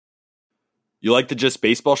You like the Just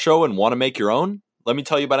Baseball show and want to make your own? Let me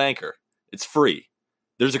tell you about Anchor. It's free.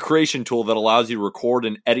 There's a creation tool that allows you to record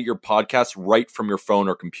and edit your podcast right from your phone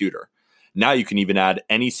or computer. Now you can even add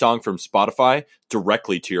any song from Spotify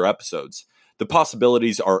directly to your episodes. The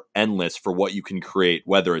possibilities are endless for what you can create,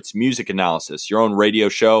 whether it's music analysis, your own radio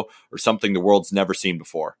show, or something the world's never seen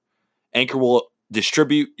before. Anchor will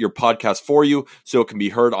distribute your podcast for you so it can be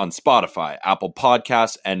heard on Spotify, Apple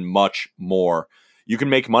Podcasts, and much more. You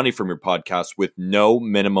can make money from your podcast with no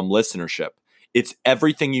minimum listenership. It's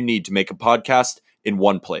everything you need to make a podcast in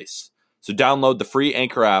one place. So download the free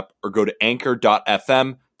Anchor app or go to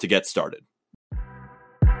anchor.fm to get started. Here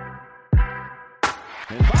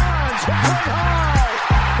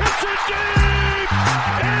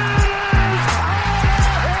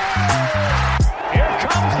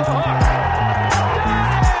comes the hook.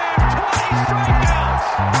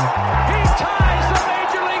 He ties the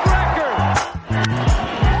major league record.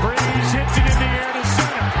 Breeze hits it in the air to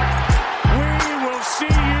center. We will see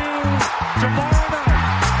you tomorrow night.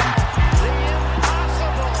 The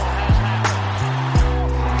impossible has happened.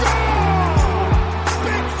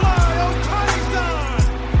 Big fly, Ohtani's on.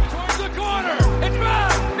 Towards the corner. It's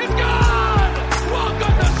back. It's gone.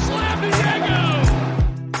 Welcome to Slam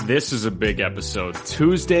Diego. This is a big episode.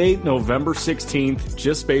 Tuesday, November 16th,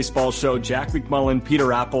 Just Baseball Show. Jack McMullen,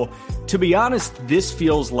 Peter Apple. To be honest, this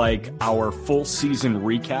feels like our full season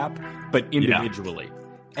recap, but individually.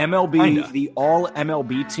 MLB, Kinda. the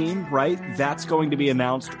All-MLB team, right? That's going to be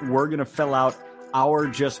announced. We're going to fill out our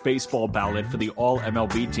Just Baseball ballot for the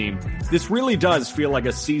All-MLB team. This really does feel like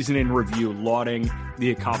a season in review, lauding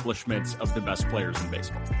the accomplishments of the best players in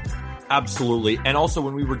baseball. Absolutely. And also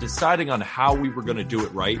when we were deciding on how we were going to do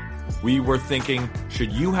it right, we were thinking,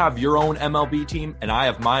 should you have your own MLB team and I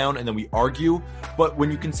have my own, and then we argue? But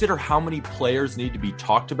when you consider how many players need to be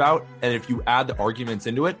talked about, and if you add the arguments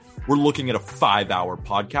into it, we're looking at a 5-hour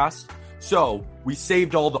podcast. So we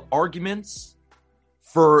saved all the arguments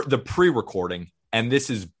for the pre-recording, and this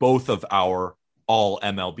is both of our all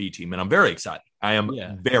MLB team. And I'm very excited. I am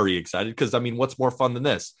very excited because, I mean, what's more fun than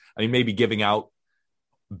this? I mean, maybe giving out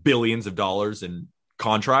billions of dollars in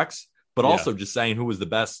contracts, but also just saying who was the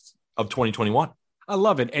best of 2021. I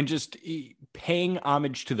love it. And just paying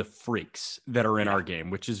homage to the freaks that are in our game,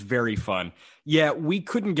 which is very fun. Yeah, we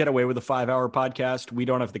couldn't get away with a 5-hour podcast. We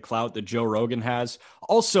don't have the clout that Joe Rogan has.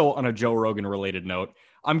 Also, on a Joe Rogan related note,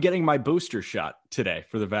 I'm getting my booster shot today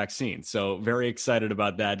for the vaccine. So very excited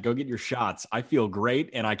about that. Go get your shots. I feel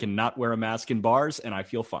great, and I can not wear a mask in bars, and I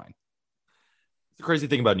feel fine. The crazy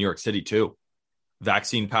thing about New York City too,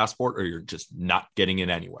 vaccine passport, or you're just not getting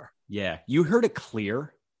in anywhere. Yeah. You heard of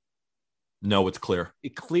Clear? No, it's Clear.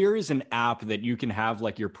 Clear is an app that you can have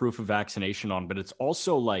like your proof of vaccination on, but it's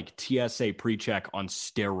also like TSA pre-check on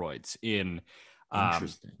steroids in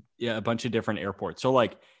Interesting. a bunch of different airports. So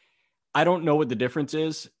like, I don't know what the difference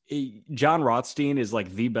is. John Rothstein is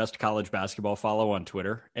like the best college basketball follow on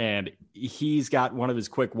Twitter. And he's got one of his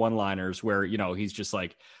quick one-liners where, he's just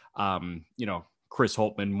like, Chris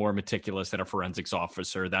Holtman, more meticulous than a forensics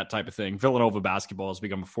officer, that type of thing. Villanova basketball has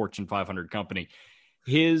become a Fortune 500 company.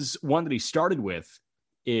 His one that he started with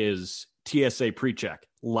is TSA pre-check,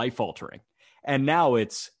 life-altering. And now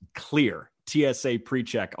it's Clear, TSA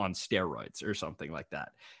pre-check on steroids or something like that.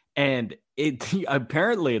 And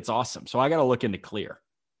apparently it's awesome. So I got to look into Clear.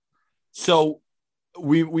 So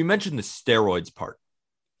we mentioned the steroids part.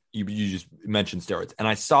 You just mentioned steroids. And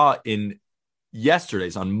I saw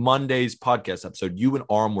on Monday's podcast episode, you and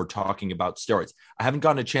Arm were talking about steroids. I haven't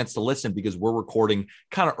gotten a chance to listen because we're recording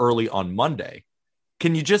kind of early on Monday.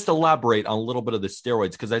 Can you just elaborate on a little bit of the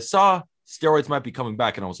steroids? Because I saw steroids might be coming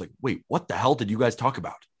back and I was like, wait, what the hell did you guys talk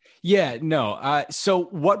about? Yeah, no. So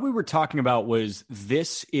what we were talking about was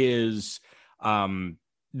this is the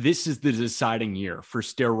deciding year for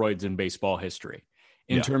steroids in baseball history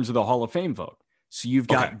in terms of the Hall of Fame vote. So you've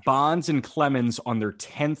got Bonds and Clemens on their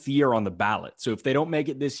 10th year on the ballot. So if they don't make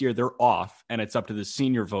it this year, they're off, and it's up to the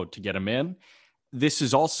senior vote to get them in. This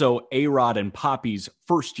is also A-Rod and Poppy's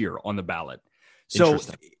first year on the ballot. So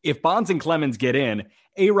if Bonds and Clemens get in,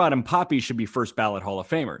 A-Rod and Poppy should be first ballot Hall of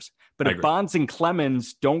Famers. But if Bonds and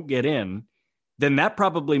Clemens don't get in, then that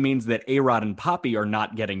probably means that A-Rod and Poppy are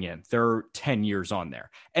not getting in. They're 10 years on there.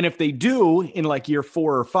 And if they do in like year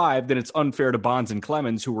 4 or 5, then it's unfair to Bonds and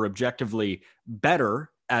Clemens, who were objectively better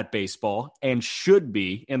at baseball and should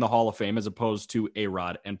be in the Hall of Fame as opposed to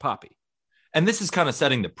A-Rod and Poppy. And this is kind of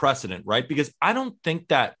setting the precedent, right? Because I don't think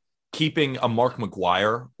that keeping a Mark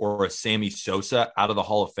McGwire or a Sammy Sosa out of the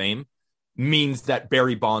Hall of Fame means that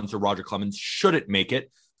Barry Bonds or Roger Clemens shouldn't make it,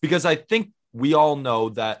 because I think we all know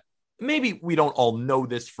that maybe we don't all know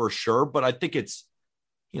this for sure, but I think it's,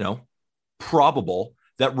 probable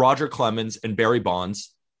that Roger Clemens and Barry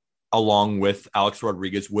Bonds, along with Alex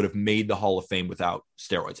Rodriguez, would have made the Hall of Fame without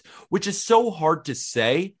steroids, which is so hard to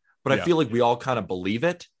say, but I feel like we all kind of believe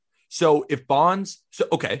it. So if Bonds,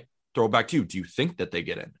 okay, throw it back to you. Do you think that they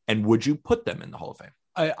get in? And would you put them in the Hall of Fame?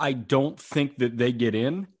 I don't think that they get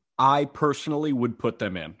in. I personally would put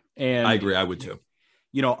them in. And I agree. I would too.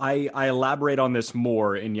 You know, I elaborate on this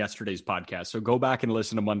more in yesterday's podcast. So go back and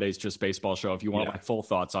listen to Monday's Just Baseball show if you want my full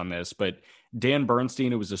thoughts on this. But Dan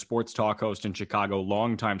Bernstein, who was a sports talk host in Chicago,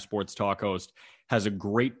 longtime sports talk host, has a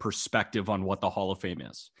great perspective on what the Hall of Fame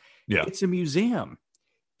is. Yeah. It's a museum.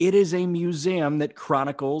 It is a museum that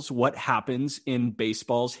chronicles what happens in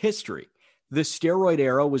baseball's history. The steroid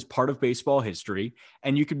era was part of baseball history,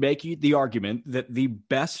 and you could make the argument that the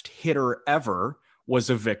best hitter ever was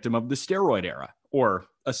a victim of the steroid era, or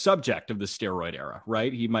a subject of the steroid era,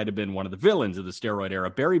 right? He might have been one of the villains of the steroid era.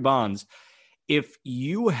 Barry Bonds, if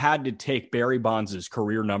you had to take Barry Bonds'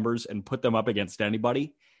 career numbers and put them up against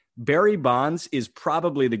anybody, Barry Bonds is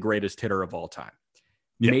probably the greatest hitter of all time.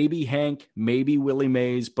 Yeah. Maybe Hank, maybe Willie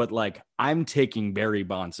Mays, but like I'm taking Barry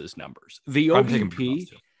Bonds' numbers. The OBP,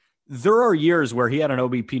 there are years where he had an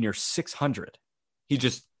OBP near 600.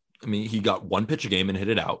 He got one pitch a game and hit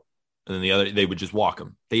it out. And then the other, they would just walk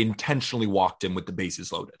him. They intentionally walked him with the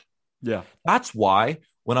bases loaded. Yeah. That's why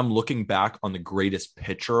when I'm looking back on the greatest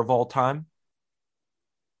pitcher of all time,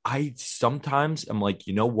 I sometimes am like,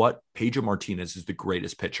 you know what? Pedro Martinez is the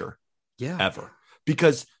greatest pitcher ever.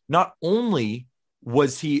 Because not only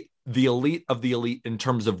was he the elite of the elite in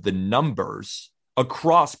terms of the numbers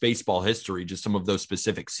across baseball history, just some of those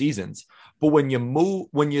specific seasons. But when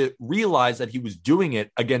you realize that he was doing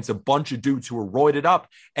it against a bunch of dudes who were roided up,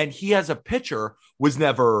 and he as a pitcher was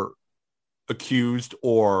never accused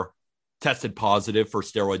or tested positive for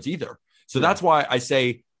steroids either. So that's why I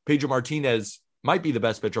say Pedro Martinez might be the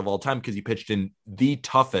best pitcher of all time, because he pitched in the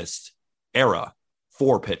toughest era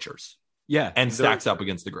for pitchers. Yeah. And stacks up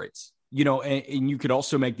against the greats. You know, and you could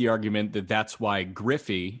also make the argument that that's why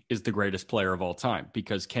Griffey is the greatest player of all time,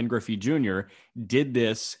 because Ken Griffey Jr. did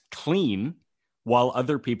this clean while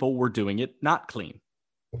other people were doing it not clean.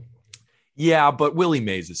 Yeah, but Willie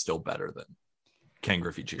Mays is still better than Ken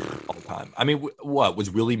Griffey Jr. all the time. I mean, what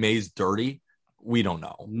was Willie Mays dirty? We don't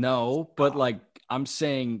know. No, but like I'm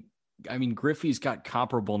saying, I mean, Griffey's got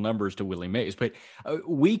comparable numbers to Willie Mays, but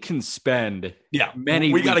we can spend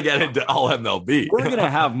many. We got to get into All-MLB. We're going to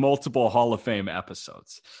have multiple Hall of Fame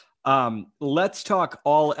episodes. Let's talk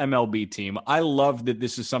All-MLB team. I love that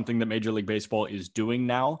this is something that Major League Baseball is doing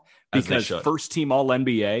now, because first team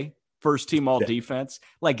All-NBA, first team All-Defense,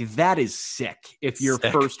 like that is sick if you're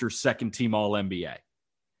first or second team All-NBA.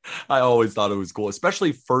 I always thought it was cool,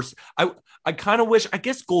 especially first. I kind of wish, I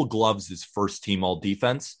guess Gold Gloves is first team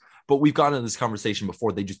All-Defense. But we've gotten into this conversation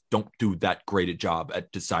before. They just don't do that great a job at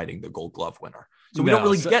deciding the Gold Glove winner. So we don't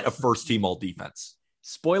really get a first team all defense.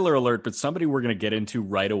 Spoiler alert, but somebody we're going to get into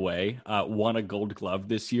right away won a Gold Glove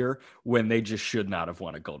this year when they just should not have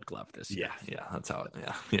won a Gold Glove this year. Yeah, that's how it,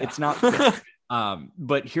 It's not fair.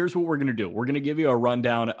 But here's what we're going to do. We're going to give you a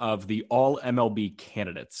rundown of the All-MLB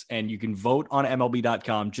candidates, and you can vote on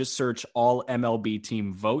MLB.com. Just search All-MLB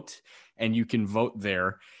team vote, and you can vote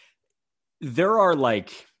there. There are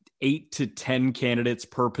like 8 to 10 candidates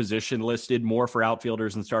per position listed, more for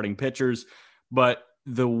outfielders and starting pitchers. But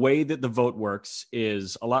the way that the vote works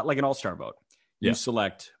is a lot like an all-star vote. You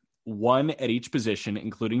select one at each position,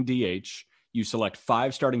 including DH. You select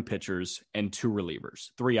 5 starting pitchers and 2 relievers,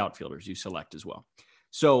 3 outfielders you select as well.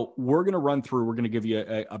 So we're going to run through, we're going to give you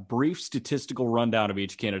a brief statistical rundown of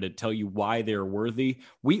each candidate, tell you why they're worthy.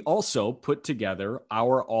 We also put together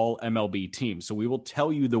our All-MLB team. So we will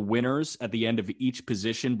tell you the winners at the end of each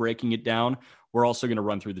position, breaking it down. We're also going to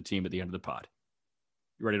run through the team at the end of the pod.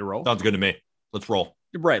 You ready to roll? Sounds good to me. Let's roll.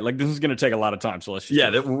 Right. Like this is going to take a lot of time. So let's just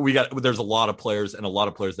there's a lot of players and a lot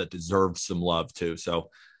of players that deserve some love too. So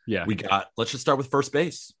let's just start with first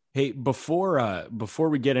base. Hey, before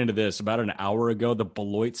we get into this, about an hour ago, the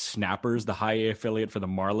Beloit Snappers, the high A affiliate for the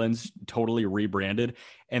Marlins, totally rebranded,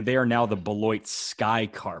 and they are now the Beloit Sky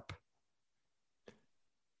Carp.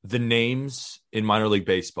 The names in minor league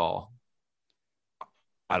baseball,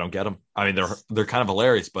 I don't get them. I mean, they're kind of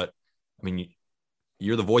hilarious, but I mean,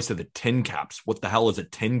 you're the voice of the tin caps. What the hell is a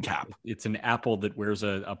tin cap? It's an apple that wears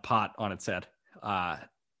a pot on its head.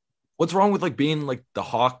 What's wrong with like being like the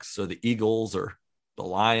Hawks or the Eagles or the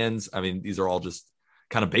Lions? I mean, these are all just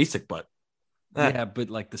kind of basic, but but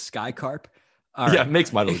like the Sky Carp. It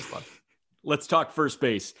makes minor league fun. Let's talk first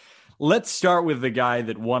base. Let's start with the guy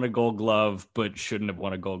that won a Gold Glove but shouldn't have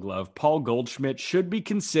won a Gold Glove. Paul Goldschmidt should be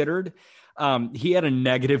considered. He had a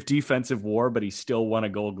negative defensive WAR, but he still won a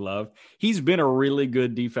Gold Glove. He's been a really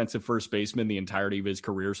good defensive first baseman the entirety of his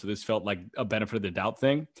career, so this felt like a benefit of the doubt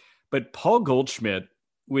thing. But Paul Goldschmidt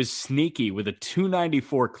was sneaky with a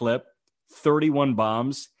 294 clip, 31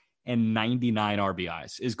 bombs, and 99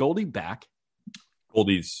 RBIs. Is Goldie back?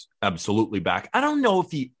 Goldie's absolutely back. I don't know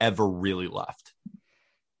if he ever really left.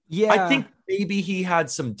 Yeah. I think maybe he had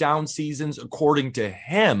some down seasons according to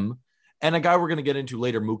him. And a guy we're going to get into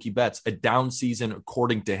later, Mookie Betts, a down season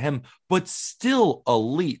according to him, but still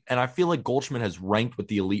elite. And I feel like Goldschmidt has ranked with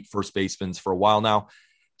the elite first basemen for a while now.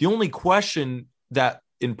 The only question that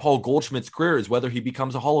in Paul Goldschmidt's career is whether he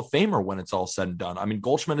becomes a Hall of Famer when it's all said and done. I mean,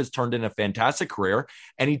 Goldschmidt has turned in a fantastic career,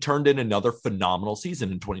 and he turned in another phenomenal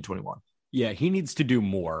season in 2021. Yeah, he needs to do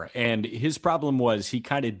more. And his problem was he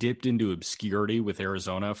kind of dipped into obscurity with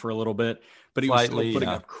Arizona for a little bit, but he was still putting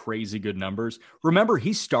up crazy good numbers. Remember,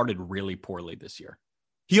 he started really poorly this year.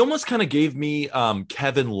 He almost kind of gave me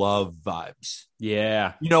Kevin Love vibes.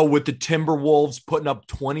 Yeah. You know, with the Timberwolves putting up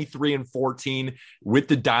 23 and 14, with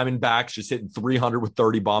the Diamondbacks just hitting 300 with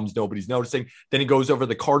 30 bombs, nobody's noticing. Then he goes over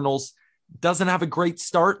the Cardinals. Doesn't have a great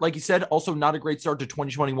start, like you said. Also not a great start to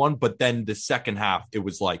 2021, but then the second half, it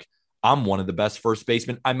was like, I'm one of the best first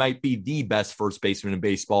basemen. I might be the best first baseman in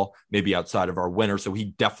baseball, maybe outside of our winner. So he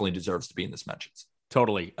definitely deserves to be in this mentions.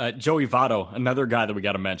 Totally. Joey Votto, another guy that we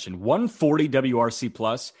got to mention, 140 WRC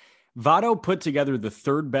plus. Votto put together the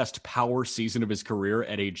third best power season of his career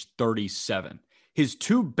at age 37. His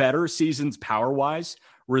two better seasons power-wise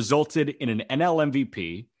resulted in an NL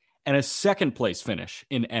MVP and a second place finish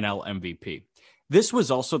in NL MVP. This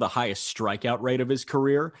was also the highest strikeout rate of his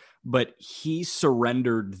career, but he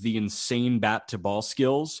surrendered the insane bat to ball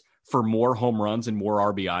skills for more home runs and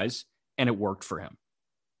more RBIs, and it worked for him.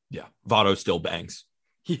 Yeah, Votto still bangs.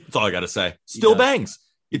 That's all I got to say. Still bangs.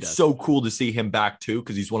 It's so cool to see him back, too,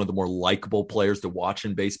 because he's one of the more likable players to watch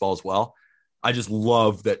in baseball as well. I just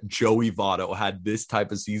love that Joey Votto had this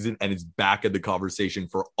type of season and is back in the conversation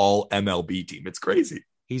for all MLB team. It's crazy.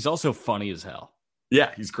 He's also funny as hell.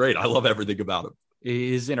 Yeah, he's great. I love everything about him.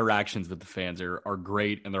 His interactions with the fans are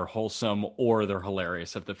great, and they're wholesome, or they're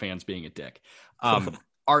hilarious if the fan's being a dick.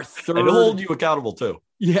 Our third, and hold you accountable too.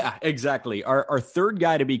 Yeah, exactly. Our third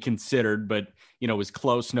guy to be considered, but was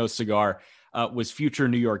close, no cigar, was future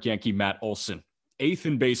New York Yankee Matt Olson, 8th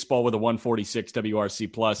in baseball with a 146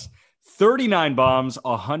 WRC plus, 39 bombs,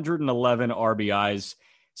 111 RBIs,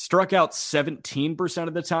 struck out 17%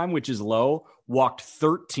 of the time, which is low, walked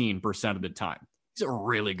 13% of the time. He's a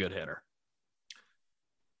really good hitter.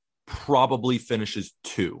 Probably finishes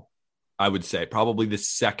 2, I would say. Probably the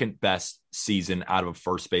second best season out of a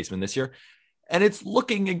first baseman this year. And it's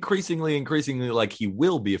looking increasingly like he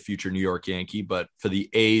will be a future New York Yankee. But for the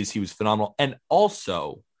A's, he was phenomenal. And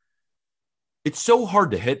also, it's so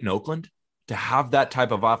hard to hit in Oakland to have that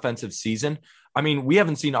type of offensive season. I mean, we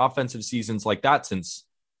haven't seen offensive seasons like that since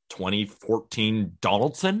 2014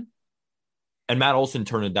 Donaldson. And Matt Olson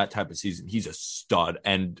turned in that type of season. He's a stud.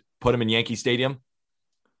 And put him in Yankee Stadium,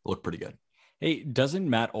 look pretty good. Hey, doesn't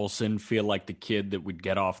Matt Olson feel like the kid that would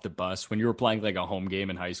get off the bus when you were playing like a home game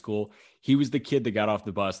in high school? He was the kid that got off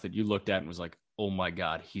the bus that you looked at and was like, oh my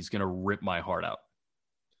God, he's going to rip my heart out.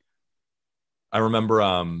 I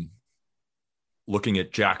remember looking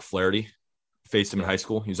at Jack Flaherty, faced him in high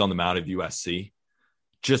school. He was on the mound of USC.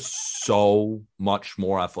 Just so much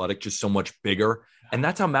more athletic, just so much bigger. And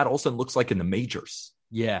that's how Matt Olson looks like in the majors.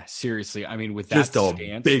 Yeah, seriously. I mean, with that just a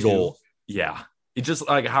stance, big old, yeah. It's just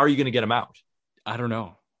like, how are you going to get him out? I don't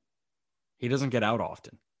know. He doesn't get out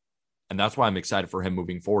often. And that's why I'm excited for him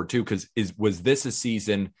moving forward too. Because was this a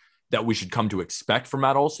season that we should come to expect from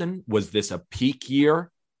Matt Olson? Was this a peak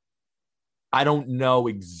year? I don't know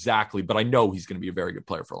exactly, but I know he's going to be a very good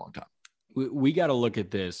player for a long time. We got to look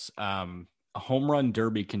at this. Home run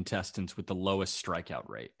derby contestants with the lowest strikeout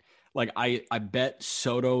rate. Like I bet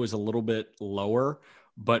Soto is a little bit lower,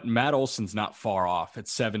 but Matt Olson's not far off at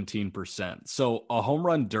 17%. So a home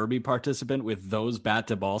run derby participant with those bat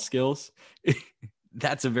to ball skills,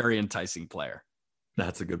 that's a very enticing player.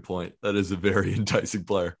 That's a good point. That is a very enticing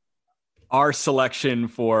player. Our selection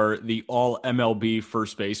for the All-MLB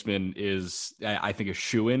first baseman is, I think, a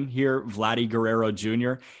shoo-in here, Vladdy Guerrero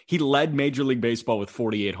Jr. He led Major League Baseball with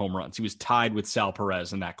 48 home runs. He was tied with Sal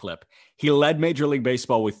Perez in that clip. He led Major League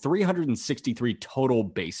Baseball with 363 total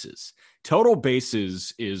bases. Total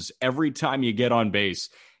bases is every time you get on base,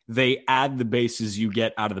 they add the bases you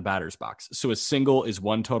get out of the batter's box. So a single is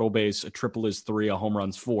 1 total base, a triple is 3, a home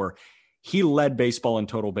run's 4. He led baseball in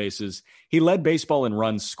total bases. He led baseball in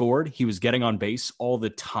runs scored. He was getting on base all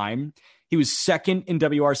the time. He was second in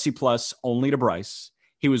WRC plus only to Bryce.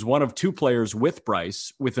 He was one of two players with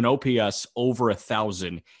Bryce with an OPS over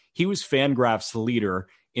 1,000. He was Fangraph's leader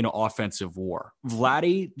in offensive WAR.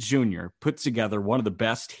 Vladdy Jr. put together one of the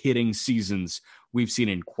best hitting seasons we've seen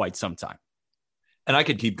in quite some time. And I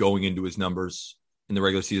could keep going into his numbers in the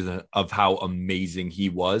regular season of how amazing he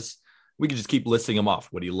was. We could just keep listing him off,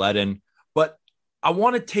 what he led in. But I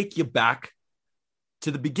want to take you back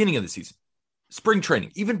to the beginning of the season, spring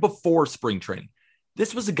training, even before spring training.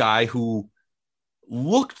 This was a guy who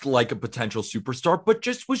looked like a potential superstar, but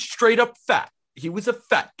just was straight up fat. He was a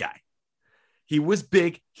fat guy. He was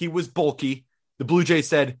big. He was bulky. The Blue Jays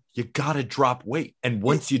said, you got to drop weight. And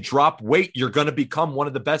once you drop weight, you're going to become one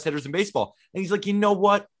of the best hitters in baseball. And he's like, you know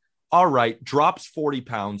what? All right. Drops 40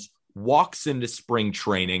 pounds, walks into spring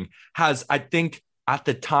training, has, I think, at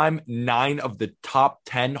the time, 9 of the top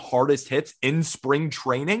 10 hardest hits in spring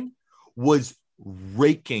training, was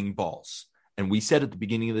raking balls. And we said at the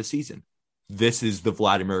beginning of the season, this is the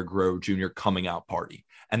Vladimir Guerrero Jr. coming out party.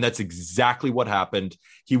 And that's exactly what happened.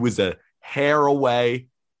 He was a hair away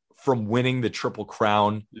from winning the Triple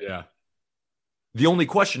Crown. Yeah. The only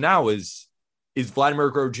question now is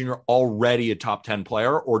Vladimir Guerrero Jr. already a top 10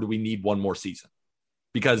 player, or do we need one more season?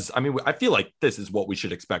 Because, I mean, I feel like this is what we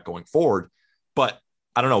should expect going forward. But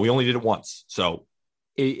I don't know. We only did it once. So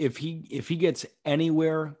if he gets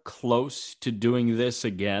anywhere close to doing this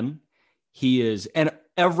again, he is, and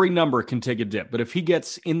every number can take a dip, but if he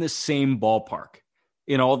gets in the same ballpark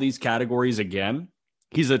in all these categories again,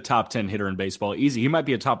 he's a top 10 hitter in baseball. Easy. He might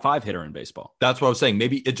be a top 5 hitter in baseball. That's what I was saying.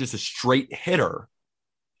 Maybe it's just a straight hitter.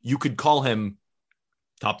 You could call him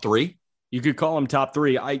top 3. You could call him top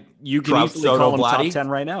 3. You can Trout, easily Soto, call him Vladdy. top 10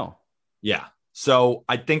 right now. Yeah. So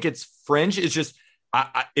I think it's fringe. It's just,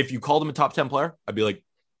 if you called him a top 10 player, I'd be like,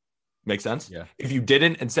 makes sense. Yeah. If you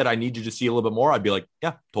didn't and said, I need you to see a little bit more, I'd be like,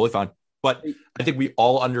 yeah, totally fine. But I think we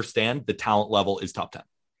all understand the talent level is top 10.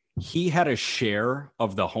 He had a share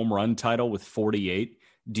of the home run title with 48.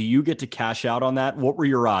 Do you get to cash out on that? What were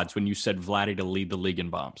your odds when you said Vladdy to lead the league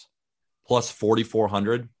in bombs? Plus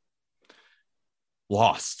 4,400.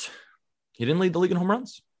 Lost. He didn't lead the league in home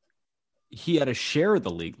runs. He had a share of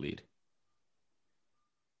the league lead.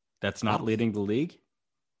 That's not leading the league?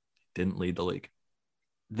 Didn't lead the league.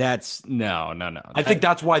 That's no. I think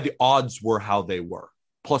that's why the odds were how they were.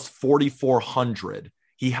 Plus 4,400.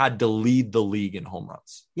 He had to lead the league in home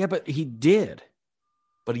runs. Yeah, but he did.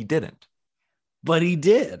 But he didn't. But he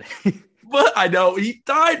did. But I know he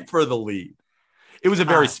died for the lead. It was a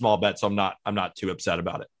very small bet, so I'm not too upset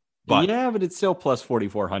about it. But yeah, but it's still plus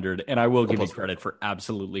 4,400, and I will give you credit for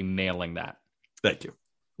absolutely nailing that. Thank you.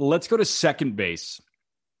 Let's go to second base.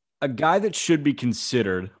 A guy that should be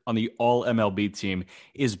considered on the All-MLB team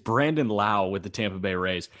is Brandon Lau with the Tampa Bay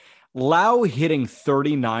Rays. Lau hitting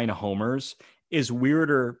 39 homers is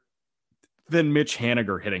weirder than Mitch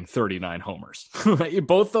Haniger hitting 39 homers.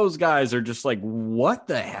 Both those guys are just like, what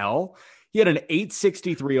the hell? He had an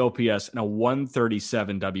 863 OPS and a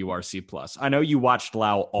 137 WRC plus. I know you watched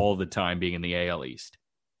Lau all the time being in the AL East.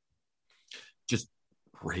 Just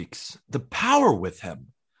breaks the power with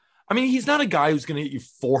him. I mean, he's not a guy who's going to hit you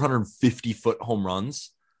 450-foot home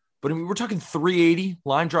runs, but I mean, we're talking 380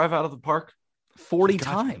 line drive out of the park 40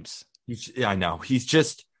 times. Yeah, I know. He's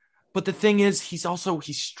just, but the thing is, he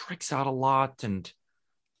strikes out a lot. And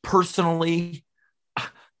personally,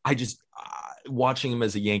 I just, watching him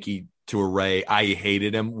as a Yankee to a Ray, I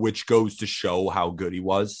hated him, which goes to show how good he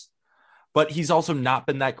was. But he's also not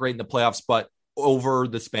been that great in the playoffs. But over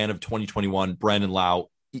the span of 2021, Brandon Lau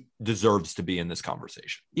deserves to be in this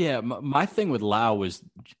conversation. Yeah, my thing with Lau was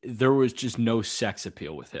there was just no sex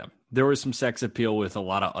appeal with him. There was some sex appeal with a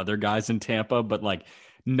lot of other guys in Tampa, but like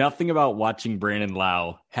nothing about watching Brandon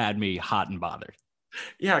Lau had me hot and bothered.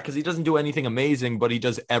 Yeah, because he doesn't do anything amazing, but he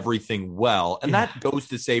does everything well. And that goes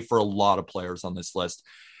to say for a lot of players on this list,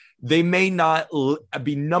 they may not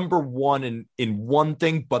be number one in one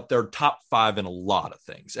thing, but they're top 5 in a lot of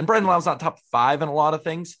things. And Brandon Lau's not top 5 in a lot of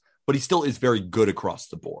things, but he still is very good across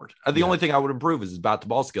the board. The only thing I would improve is his bat to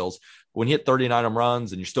ball skills. When you hit 39 home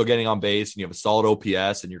runs and you're still getting on base and you have a solid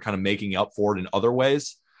OPS and you're kind of making up for it in other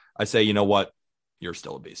ways, I say, you know what? You're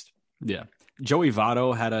still a beast. Yeah. Joey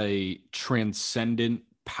Votto had a transcendent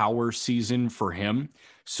power season for him.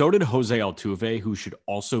 So did Jose Altuve, who should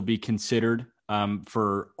also be considered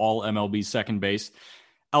for All-MLB second base.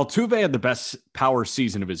 Altuve had the best power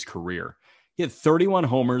season of his career. He had 31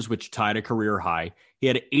 homers, which tied a career high. He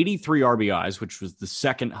had 83 RBIs, which was the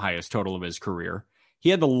second highest total of his career. He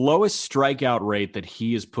had the lowest strikeout rate that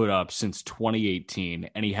he has put up since 2018,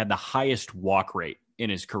 and he had the highest walk rate in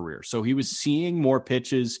his career. So he was seeing more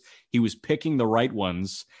pitches. He was picking the right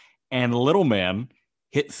ones, and little man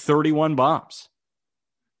hit 31 bombs.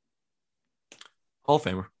 Hall of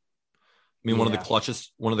Famer. I mean, one of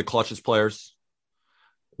the clutchest players.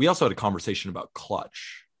 We also had a conversation about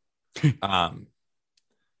clutch.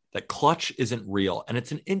 That clutch isn't real. And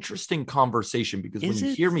it's an interesting conversation because when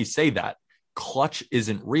you hear me say that clutch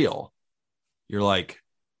isn't real, you're like,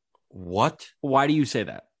 what? Why do you say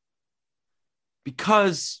that?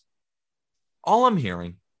 Because all I'm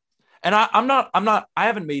hearing, and I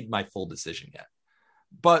haven't made my full decision yet.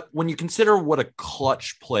 But when you consider what a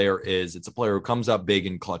clutch player is, it's a player who comes up big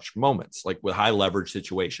in clutch moments, like with high leverage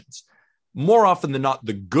situations. More often than not,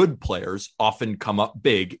 the good players often come up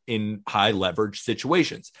big in high leverage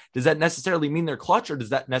situations. Does that necessarily mean they're clutch, or does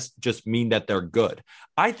that just mean that they're good?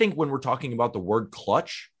 I think when we're talking about the word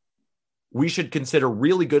clutch, we should consider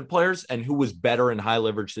really good players and who was better in high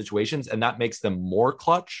leverage situations, and that makes them more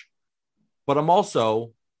clutch. But I'm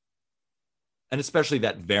also, and especially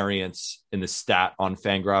that variance in the stat on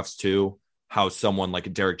Fangraphs too, how someone like a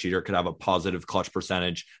Derek Jeter could have a positive clutch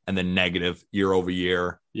percentage and then negative year over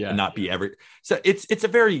year and not be every. So it's a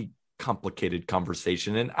very complicated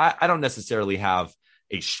conversation. And I don't necessarily have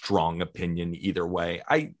a strong opinion either way.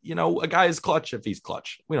 A guy is clutch if he's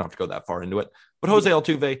clutch. We don't have to go that far into it. But Jose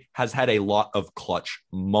Altuve has had a lot of clutch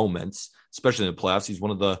moments, especially in the playoffs. He's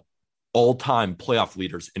one of the all-time playoff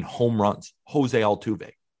leaders in home runs. Jose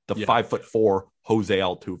Altuve, the 5'4" Jose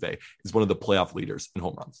Altuve, is one of the playoff leaders in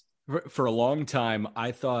home runs. For a long time,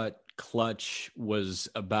 I thought clutch was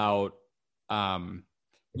about,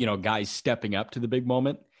 guys stepping up to the big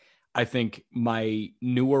moment. I think my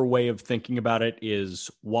newer way of thinking about it is,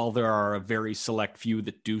 while there are a very select few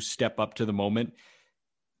that do step up to the moment,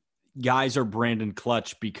 guys are branded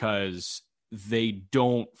clutch because they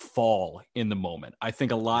don't fall in the moment. I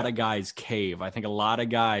think a lot of guys cave. I think a lot of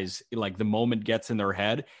guys, like, the moment gets in their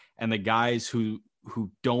head, and the guys who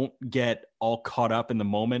don't get all caught up in the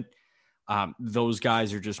moment, those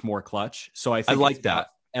guys are just more clutch. So I think I like that.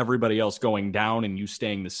 Everybody else going down and you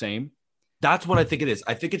staying the same. That's what I think it is.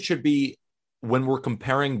 I think it should be, when we're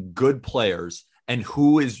comparing good players and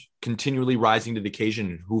who is continually rising to the occasion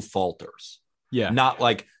and who falters. Yeah. Not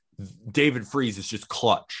like David Freese is just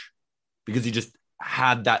clutch because he just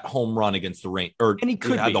had that home run against the Rangers, or he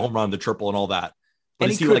had the home run, the triple and all that.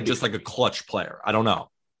 But is he like just like a clutch player? I don't know.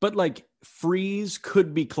 But like, Freese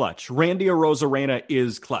could be clutch. Randy Arozarena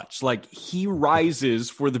is clutch. Like, he rises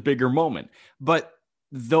for the bigger moment. But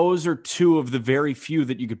those are two of the very few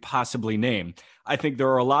that you could possibly name. I think there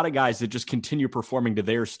are a lot of guys that just continue performing to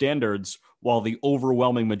their standards while the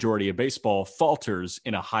overwhelming majority of baseball falters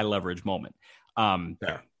in a high leverage moment. And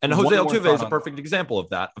Jose Altuve is a perfect example of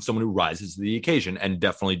that, of someone who rises to the occasion and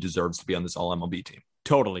definitely deserves to be on this All-MLB team.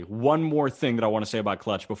 Totally. One more thing that I want to say about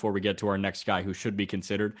clutch before we get to our next guy who should be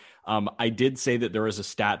considered. I did say that there is a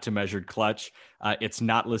stat to measure clutch. It's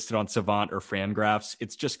not listed on Savant or Fangraphs.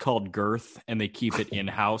 It's just called girth, and they keep it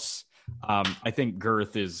in-house. I think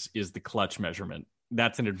girth is the clutch measurement.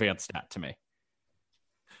 That's an advanced stat to me.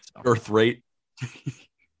 So. Girth rate.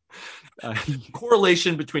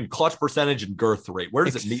 Correlation between clutch percentage and girth rate. Where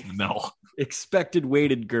does it meet in the middle? Expected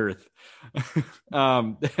weighted girth.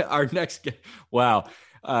 Our next,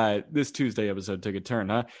 this Tuesday episode took a turn,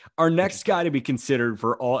 huh? Our next guy to be considered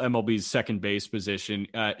for All-MLB's second base position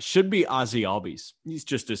should be Ozzie Albies. He's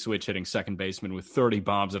just a switch hitting second baseman with 30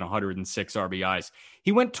 bombs and 106 RBIs.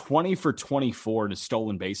 He went 20 for 24 to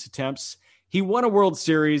stolen base attempts. He won a World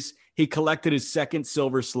Series. He collected his second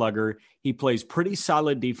Silver Slugger. He plays pretty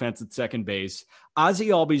solid defense at second base. Ozzie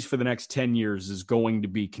Albies for the next 10 years is going to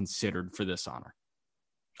be considered for this honor.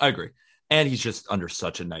 I agree. And he's just under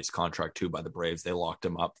such a nice contract too by the Braves. They locked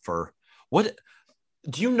him up for what?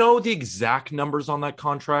 Do you know the exact numbers on that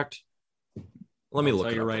contract? Let me look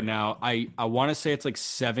at it right now. I want to say it's like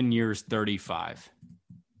 7 years, 35.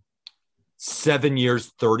 7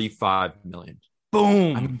 years, 35 million.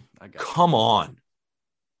 Boom. Come on.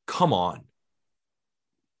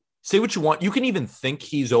 Say what you want. You can even think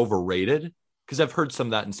he's overrated, because I've heard some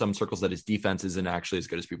of that in some circles, that his defense isn't actually as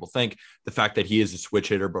good as people think. The fact that he is a switch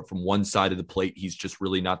hitter, but from one side of the plate, he's just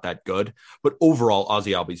really not that good. But overall,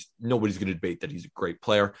 Ozzie Albies, nobody's going to debate that he's a great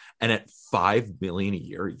player. And at $5 million a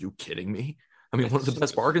year, are you kidding me? I mean, one of the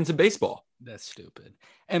best bargains in baseball. That's stupid.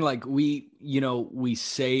 And like, we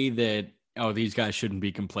say that, oh, these guys shouldn't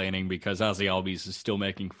be complaining because Ozzie Albies is still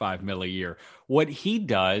making $5 million a year. What he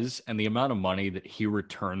does and the amount of money that he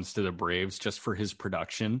returns to the Braves just for his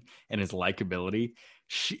production and his likability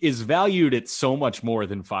is valued at so much more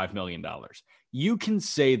than $5 million. You can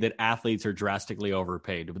say that athletes are drastically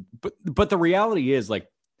overpaid, but the reality is, like,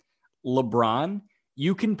 LeBron,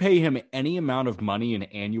 you can pay him any amount of money in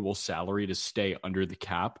annual salary to stay under the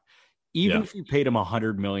cap. Even if you paid him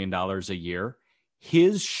 $100 million a year,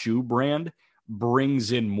 his shoe brand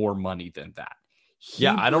brings in more money than that. He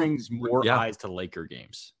brings more eyes to Laker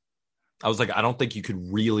games. I was like, I don't think you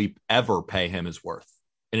could really ever pay him his worth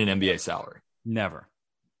in an NBA salary. Never.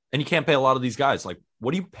 And you can't pay a lot of these guys. Like,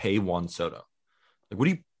 what do you pay Juan Soto? Like,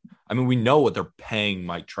 we know what they're paying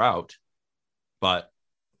Mike Trout, but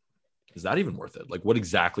is that even worth it? Like, what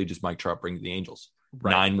exactly does Mike Trout bring to the Angels?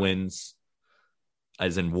 Right. 9 wins,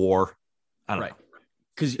 as in WAR. I don't know.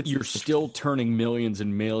 Because you're still turning millions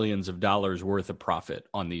and millions of dollars worth of profit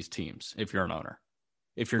on these teams if you're an owner.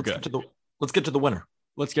 If you're good. Let's get to the winner.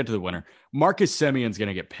 Let's get to the winner. Marcus Semion's going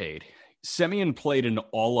to get paid. Semien played in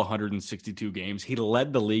all 162 games. He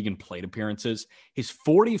led the league in plate appearances. His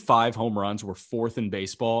 45 home runs were 4th in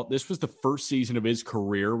baseball. This was the first season of his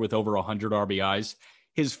career with over 100 RBIs.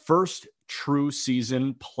 His first true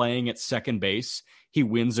season playing at second base, he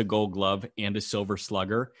wins a Gold Glove and a Silver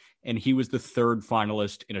Slugger, and he was the 3rd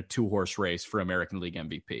finalist in a 2-horse race for American League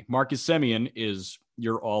MVP. Marcus Semien is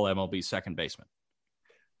your All-MLB second baseman.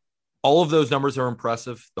 All of those numbers are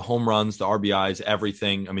impressive. The home runs, the RBIs,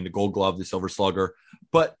 everything. I mean, the Gold Glove, the Silver Slugger.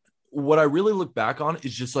 But what I really look back on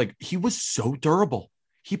is just like, he was so durable.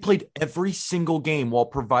 He played every single game while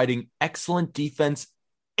providing excellent defense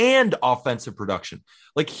and offensive production.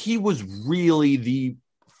 Like, he was really the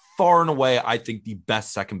far and away, I think, the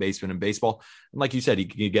best second baseman in baseball. And like you said, he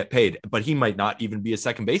can get paid, but he might not even be a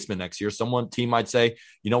second baseman next year. Team might say,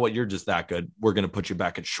 you know what, you're just that good. We're going to put you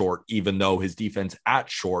back at short, even though his defense at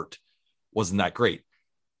short wasn't that great.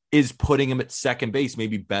 Is putting him at second base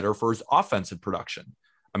maybe better for his offensive production?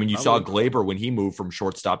 I mean, you saw Glaber when he moved from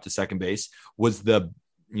shortstop to second base, were the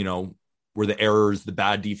errors, the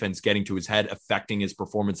bad defense getting to his head, affecting his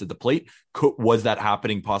performance at the plate? Was that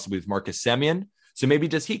happening possibly with Marcus Semien? So maybe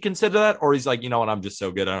does he consider that? Or he's like, you know what, I'm just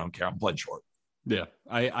so good, I don't care, I'm playing short. Yeah,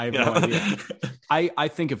 I have no idea. I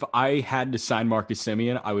think if I had to sign Marcus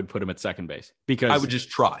Semien, I would put him at second base. Because I would just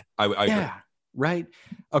try. I agree. Right.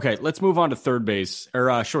 Okay, let's move on to third base,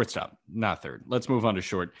 or shortstop, not third. Let's move on to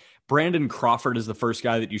short. Brandon Crawford is the first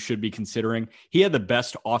guy that you should be considering. He had the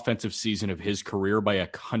best offensive season of his career by a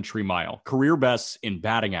country mile. Career bests in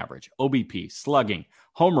batting average, OBP, slugging,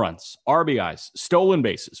 home runs, RBIs, stolen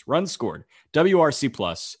bases, runs scored, WRC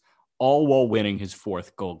plus, all while winning his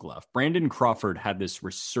 4th Gold Glove. Brandon Crawford had this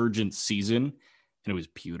resurgent season, and it was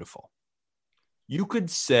beautiful. You could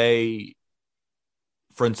say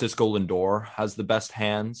Francisco Lindor has the best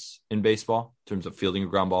hands in baseball in terms of fielding a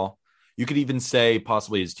ground ball. You could even say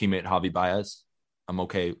possibly his teammate Javi Baez. I'm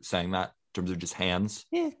okay saying that in terms of just hands.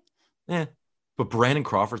 Yeah. But Brandon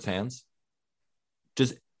Crawford's hands,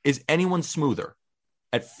 is anyone smoother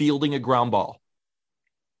at fielding a ground ball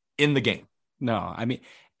in the game? No, I mean,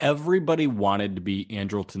 everybody wanted to be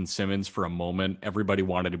Andrelton Simmons for a moment. Everybody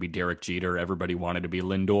wanted to be Derek Jeter. Everybody wanted to be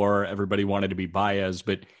Lindor. Everybody wanted to be Baez.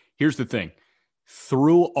 But here's the thing.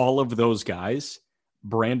 Through all of those guys,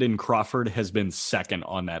 Brandon Crawford has been second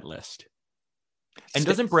on that list. And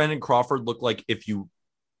doesn't Brandon Crawford look like if you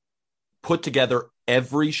put together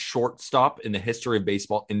every shortstop in the history of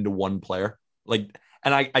baseball into one player? Like,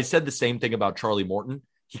 and I said the same thing about Charlie Morton.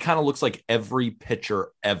 He kind of looks like every pitcher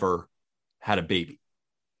ever had a baby.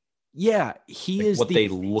 Yeah, he like is what they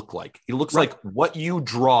look like. He looks like what you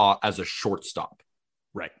draw as a shortstop.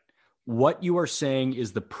 Right. What you are saying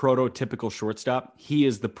is the prototypical shortstop. He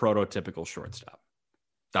is the prototypical shortstop.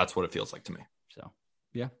 That's what it feels like to me. So,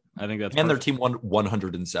 yeah, I think that's and perfect. Their team won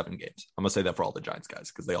 107 games. I'm going to say that for all the Giants guys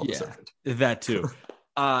because they all deserve it. That too.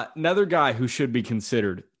 Another guy who should be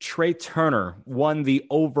considered, Trey Turner, won the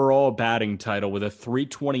overall batting title with a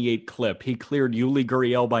 328 clip. He cleared Yuli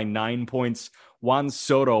Gurriel by 9 points, Juan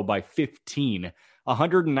Soto by 15.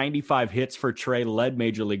 195 hits for Trey, led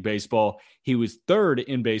Major League Baseball. He was 3rd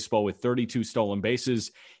in baseball with 32 stolen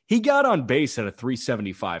bases. He got on base at a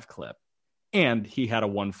 375 clip, and he had a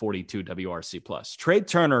 142 WRC plus. Trey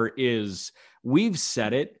Turner is, we've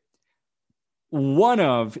said it, one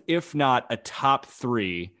of, if not a top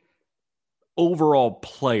 3 overall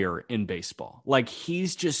player in baseball. Like,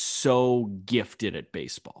 he's just so gifted at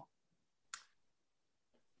baseball.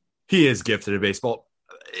 He is gifted at baseball.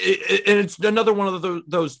 And it's another one of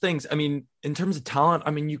those things. I mean, in terms of talent,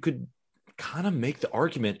 I mean, you could kind of make the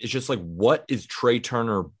argument. It's just like, what is Trey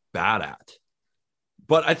Turner bad at?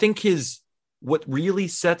 But I think what really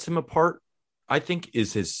sets him apart, I think,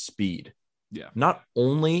 is his speed. Yeah. Not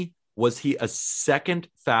only was he a second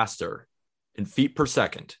faster in feet per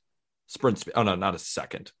second, sprint speed. Oh, no, not a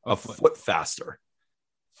second, a foot faster.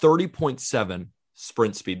 30.7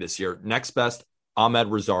 sprint speed this year. Next best, Ahmed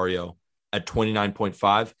Rosario at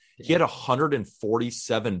 29.5. He had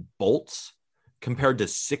 147 bolts compared to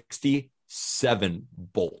 67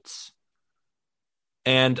 bolts.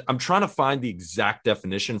 And I'm trying to find the exact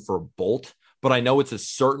definition for a bolt, but I know it's a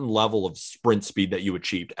certain level of sprint speed that you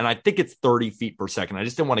achieved. And I think it's 30 feet per second. I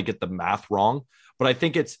just didn't want to get the math wrong, but I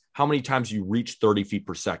think it's how many times you reach 30 feet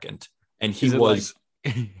per second. And he was,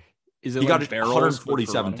 is it he like got it barrels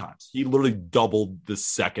 147 times. He literally doubled the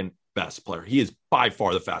second best player. He is by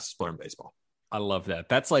far the fastest player in baseball. I love that.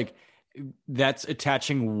 That's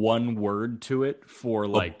attaching one word to it for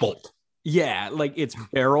like a bolt. Yeah, like it's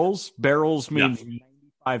barrels. Barrels means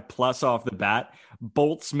 95 plus off the bat.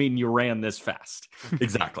 Bolts mean you ran this fast.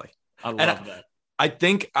 Exactly. I love that. I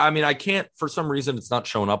think, I can't, for some reason, it's not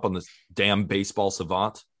showing up on this damn baseball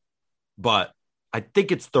savant, but I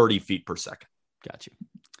think it's 30 feet per second. Got you.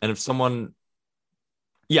 And if someone,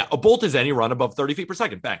 a bolt is any run above 30 feet per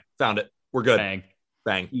second. Bang, found it. We're good.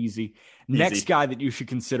 Bang. Easy. Next guy that you should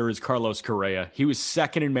consider is Carlos Correa. He was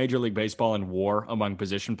second in Major League Baseball in WAR among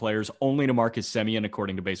position players, only to Marcus Semien,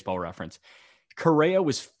 according to Baseball Reference. Correa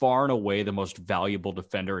was far and away the most valuable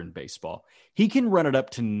defender in baseball. He can run it up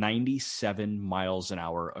to 97 miles an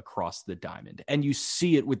hour across the diamond, and you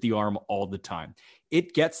see it with the arm all the time.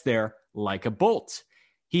 It gets there like a bolt.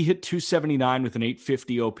 He hit 279 with an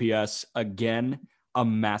 850 OPS. Again, a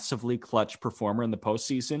massively clutch performer in the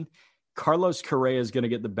postseason. Carlos Correa is going to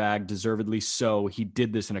get the bag, deservedly so. He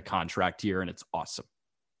did this in a contract year, and it's awesome.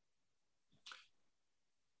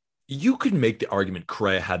 You could make the argument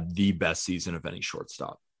Correa had the best season of any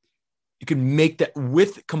shortstop. You can make that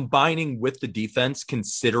with combining with the defense,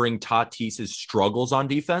 considering Tatis's struggles on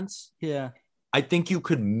defense. Yeah. I think you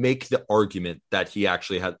could make the argument that he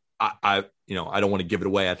actually had, I don't want to give it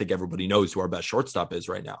away. I think everybody knows who our best shortstop is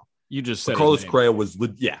right now. You just said Carlos Correa was,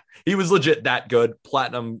 he was legit that good.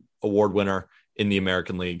 Platinum award winner in the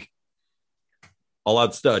American League. All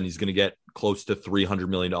out stud, and he's going to get close to $300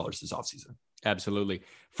 million this offseason. Absolutely.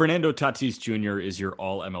 Fernando Tatis Jr. is your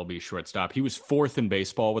all-MLB shortstop. He was fourth in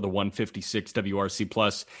baseball with a 156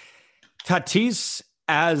 WRC+. Tatis,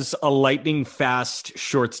 as a lightning-fast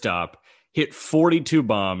shortstop, hit 42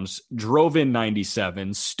 bombs, drove in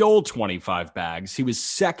 97, stole 25 bags. He was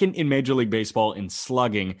second in Major League Baseball in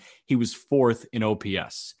slugging. He was fourth in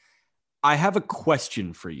OPS. I have a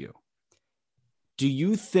question for you. Do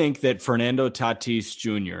you think that Fernando Tatis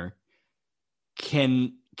Jr.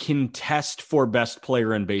 can test for best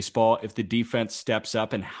player in baseball if the defense steps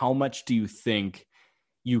up? And how much do you think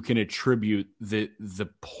you can attribute the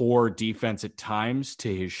poor defense at times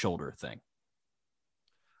to his shoulder thing?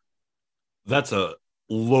 That's a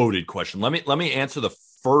loaded question. Let me answer the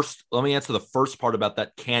first part about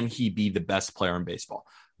that. Can he be the best player in baseball?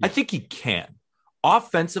 Yeah. I think he can.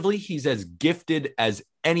 Offensively, he's as gifted as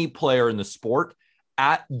any player in the sport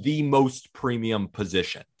at the most premium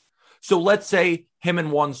position. So let's say him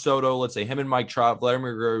and Juan Soto, let's say him and Mike Trout,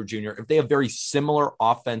 Vladimir Guerrero Jr., if they have very similar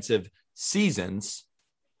offensive seasons,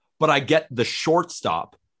 but I get the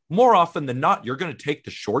shortstop, more often than not, you're going to take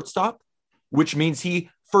the shortstop, which means he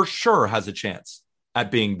for sure has a chance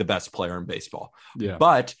at being the best player in baseball. Yeah.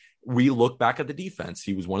 But we look back at the defense.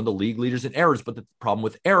 He was one of the league leaders in errors, but the problem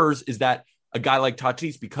with errors is that a guy like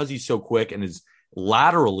Tatis, because he's so quick and is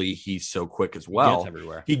laterally, he's so quick as well.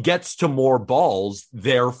 He gets to more balls,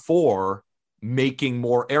 therefore making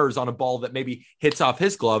more errors on a ball that maybe hits off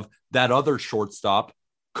his glove that other shortstop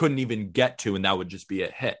couldn't even get to, and that would just be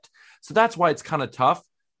a hit. So that's why it's kind of tough,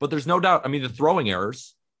 but there's no doubt. I mean, the throwing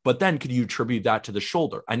errors, but then could you attribute that to the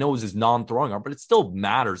shoulder? I know it was his non-throwing arm, but it still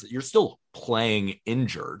matters that you're still playing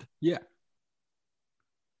injured. Yeah.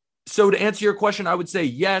 So to answer your question, I would say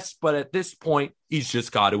yes, but at this point, he's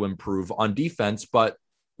just got to improve on defense. But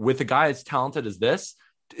with a guy as talented as this,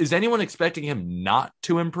 is anyone expecting him not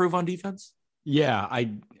to improve on defense? Yeah,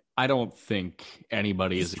 I don't think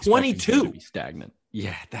anybody is expecting 22 him to be stagnant.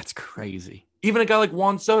 Yeah, that's crazy. Even a guy like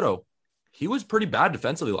Juan Soto, he was pretty bad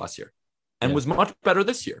defensively last year and was much better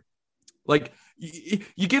this year. Like,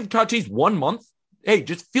 you give Tatis 1 month, hey,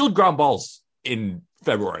 just field ground balls in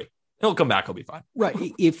February. He'll come back. He'll be fine. Right.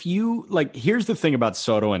 If you here's the thing about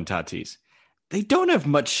Soto and Tatis. They don't have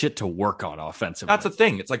much shit to work on offensively. That's the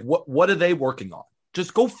thing. It's like, what are they working on?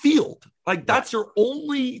 Just go field. That's your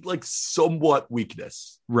only somewhat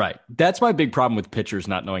weakness. Right. That's my big problem with pitchers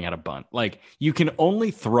not knowing how to bunt. You can only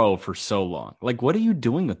throw for so long. What are you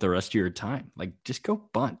doing with the rest of your time? Just go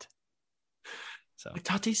bunt. So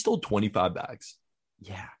Tatis stole 25 bags.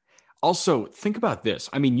 Yeah. Also, think about this.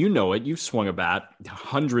 I mean, you know it. You've swung a bat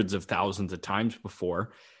hundreds of thousands of times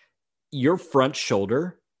before. Your front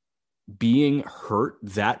shoulder being hurt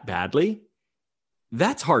that badly,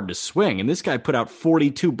 that's hard to swing. And this guy put out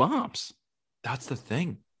 42 bombs. That's the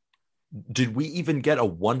thing. Did we even get a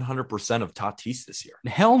 100% of Tatis this year?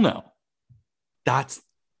 Hell no. That's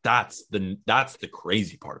That's the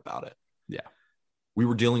crazy part about it. Yeah. We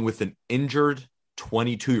were dealing with an injured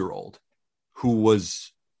 22-year-old who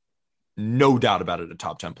was no doubt about it a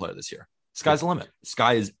top 10 player this year. Sky's the limit.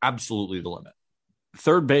 Sky is absolutely the limit.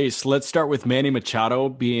 Third base, let's start with Manny Machado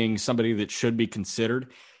being somebody that should be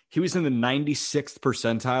considered. He was in the 96th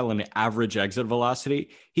percentile in average exit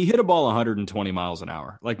velocity. He hit a ball 120 miles an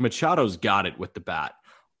hour. Like, Machado's got it with the bat.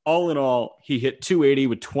 All in all, he hit 280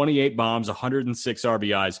 with 28 bombs, 106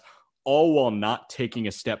 RBIs, all while not taking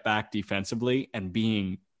a step back defensively and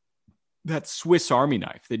being that Swiss Army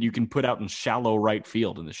knife that you can put out in shallow right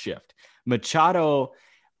field in the shift. Machado,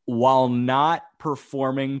 while not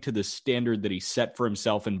performing to the standard that he set for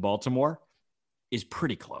himself in Baltimore, is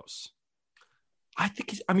pretty close. I think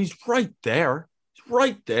he's right there. He's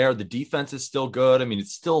right there. The defense is still good. I mean,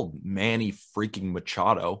 it's still Manny freaking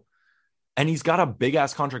Machado. And he's got a big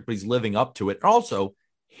ass contract, but he's living up to it. And also,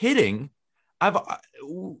 hitting,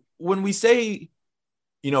 when we say,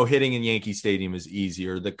 hitting in Yankee Stadium is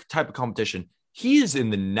easier, the type of competition, he is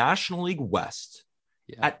in the National League West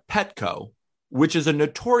at Petco, which is a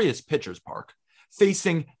notorious pitcher's park,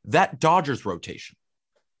 facing that Dodgers rotation,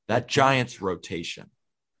 that Giants rotation.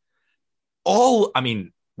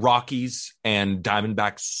 Rockies and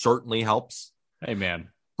Diamondbacks certainly helps. Hey, man.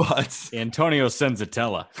 But Antonio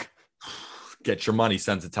Senzatella. Get your money,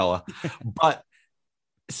 Senzatella. But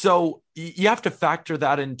so you have to factor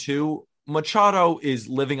that in too. Machado is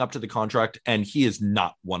living up to the contract, and he is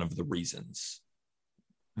not one of the reasons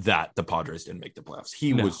that the Padres didn't make the playoffs.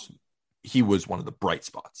 He was one of the bright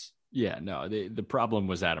spots. Yeah, no, the problem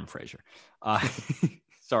was Adam Frazier.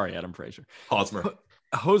 Sorry, Adam Frazier. Hosmer.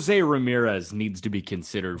 Jose Ramirez needs to be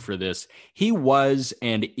considered for this. He was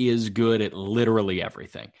and is good at literally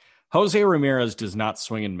everything. Jose Ramirez does not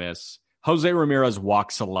swing and miss. Jose Ramirez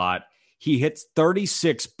walks a lot. He hits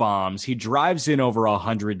 36 bombs. He drives in over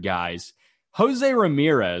 100 guys. Jose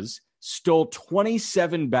Ramirez stole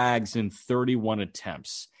 27 bags in 31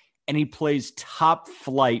 attempts, and he plays top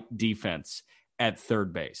flight defense at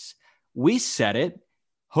third base. We said it.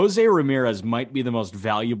 Jose Ramirez might be the most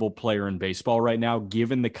valuable player in baseball right now,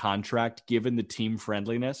 given the contract, given the team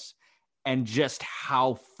friendliness, and just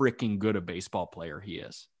how freaking good a baseball player he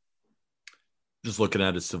is. Just looking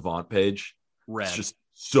at his Savant page. Red. It's just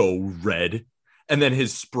so red. And then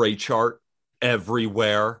his spray chart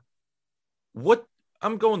everywhere.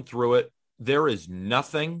 I'm going through it. There is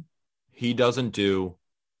nothing he doesn't do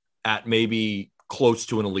at maybe close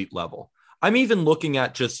to an elite level. I'm even looking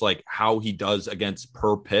at just like how he does against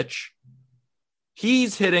per pitch.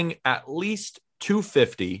 He's hitting at least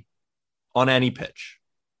 250 on any pitch.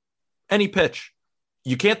 Any pitch.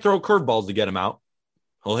 You can't throw curveballs to get him out.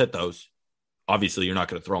 He'll hit those. Obviously, you're not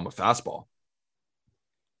going to throw him a fastball.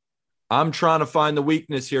 I'm trying to find the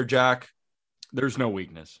weakness here, Jack. There's no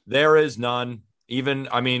weakness. There is none.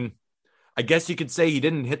 I guess you could say he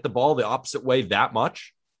didn't hit the ball the opposite way that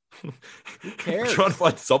much. Who cares? Trying to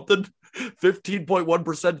find something.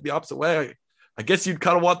 15.1% the opposite way. I guess you'd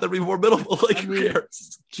kind of want them to be more middle. Who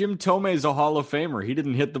cares? Jim Tomei is a Hall of Famer. He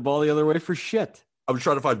didn't hit the ball the other way for shit. I was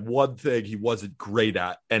trying to find one thing he wasn't great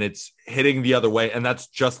at, and it's hitting the other way, and that's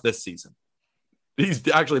just this season. He's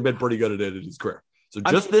actually been pretty good at it in his career. So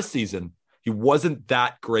this season, he wasn't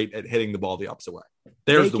that great at hitting the ball the opposite way.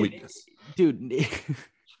 There's the weakness. Dude,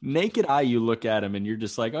 naked eye, you look at him, and you're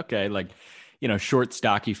just like, okay, short,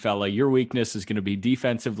 stocky fella, your weakness is going to be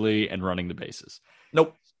defensively and running the bases.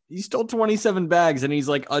 Nope. He stole 27 bags, and he's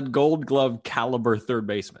like a Gold Glove caliber third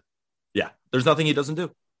baseman. Yeah, there's nothing he doesn't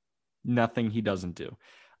do. Nothing he doesn't do.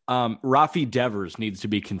 Rafi Devers needs to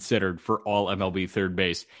be considered for All-MLB third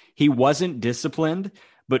base. He wasn't disciplined,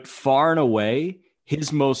 but far and away,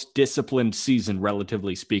 his most disciplined season,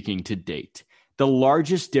 relatively speaking, to date. The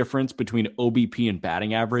largest difference between OBP and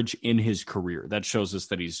batting average in his career. That shows us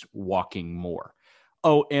that he's walking more.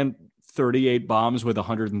 Oh, and 38 bombs with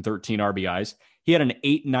 113 RBIs. He had an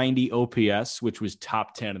 890 OPS, which was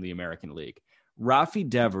top 10 in the American League. Rafi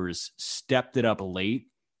Devers stepped it up late.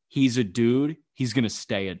 He's a dude. He's going to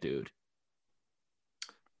stay a dude.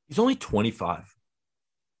 He's only 25.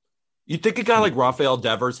 You'd think a guy like Rafael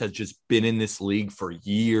Devers has just been in this league for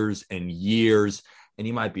years and years, and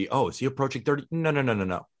he might be, is he approaching 30?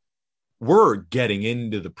 No. We're getting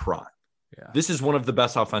into the prime. Yeah. This is one of the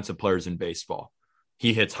best offensive players in baseball.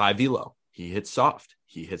 He hits high velo. He hits soft.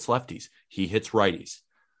 He hits lefties. He hits righties.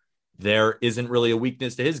 There isn't really a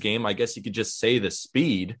weakness to his game. I guess you could just say the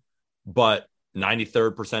speed, but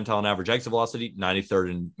 93rd percentile in average exit velocity, 93rd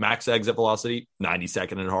in max exit velocity,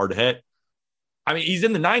 92nd in hard to hit. He's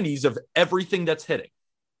in the 90s of everything that's hitting.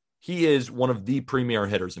 He is one of the premier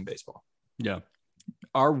hitters in baseball. Yeah.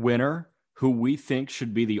 Our winner, who we think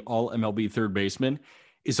should be the All-MLB third baseman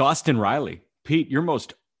is Austin Riley. Pete, your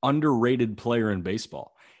most underrated player in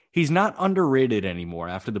baseball. He's not underrated anymore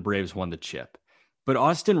after the Braves won the chip. But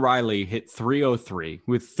Austin Riley hit .303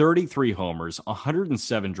 with 33 homers,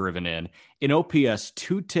 107 driven in, an OPS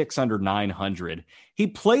 2 ticks under 900. He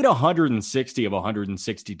played 160 of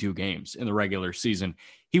 162 games in the regular season.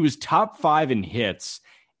 He was top 5 in hits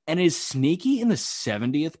and is sneaky in the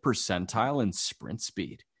 70th percentile in sprint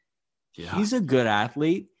speed. Yeah. He's a good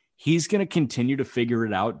athlete. He's going to continue to figure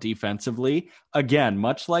it out defensively. Again,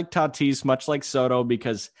 much like Tatis, much like Soto,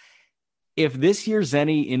 because if this year's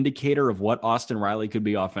any indicator of what Austin Riley could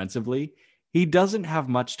be offensively, he doesn't have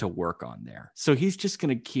much to work on there. So he's just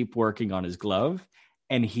going to keep working on his glove,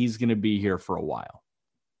 and he's going to be here for a while.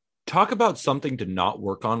 Talk about something to not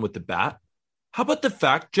work on with the bat. How about the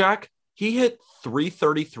fact, Jack, he hit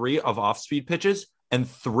 333 of off-speed pitches and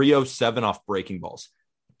 307 off breaking balls,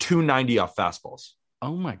 290 off fastballs.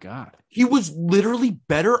 Oh, my God. He was literally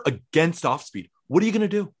better against off-speed. What are you going to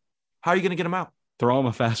do? How are you going to get him out? Throw him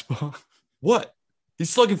a fastball. What? He's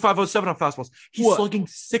slugging 507 off fastballs. He's slugging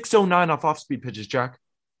 609 off off-speed pitches, Jack.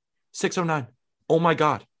 609. Oh, my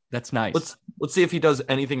God. That's nice. Let's see if he does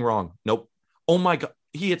anything wrong. Nope. Oh, my God.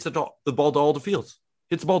 He hits the ball to all the fields.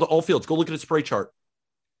 Hits the ball to all fields. Go look at his spray chart.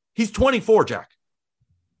 He's 24, Jack.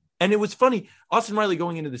 And it was funny. Austin Riley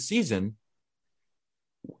going into the season,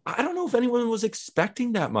 I don't know if anyone was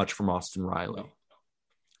expecting that much from Austin Riley.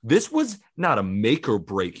 This was not a make or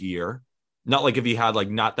break year. Not like if he had like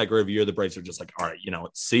not that great of a year, the Braves are just like, all right,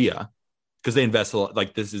 see ya. Because they invest a lot,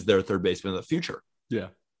 like this is their third baseman of the future. Yeah.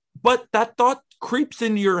 But that thought creeps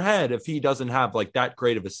into your head if he doesn't have like that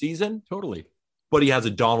great of a season. Totally. But he has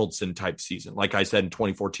a Donaldson type season. Like I said, in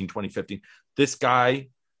 2014, 2015, this guy,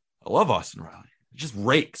 I love Austin Riley. Just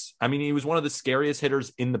rakes. I mean, he was one of the scariest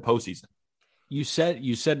hitters in the postseason. You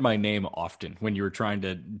said my name often when you were trying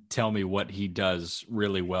to tell me what he does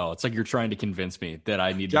really well. It's like you're trying to convince me that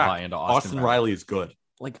I need to buy into Austin Riley is good.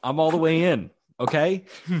 Like, I'm all the way in, okay?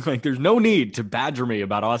 Like, there's no need to badger me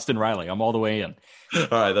about Austin Riley. I'm all the way in. All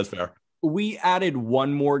right, that's fair. We added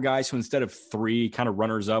one more guy, so instead of 3 kind of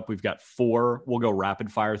runners up, we've got 4. We'll go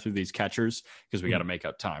rapid fire through these catchers because we got to make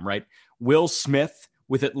up time, right? Will Smith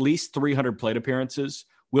with at least 300 plate appearances.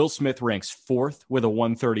 Will Smith ranks 4th with a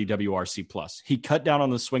 130 WRC plus. He cut down on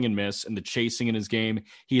the swing and miss and the chasing in his game.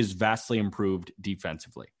 He is vastly improved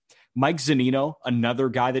defensively. Mike Zunino, another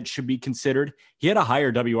guy that should be considered. He had a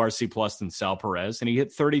higher WRC plus than Sal Perez, and he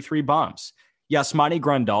hit 33 bombs. Yasmani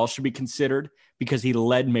Grandal should be considered because he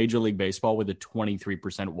led Major League Baseball with a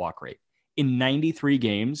 23% walk rate. In 93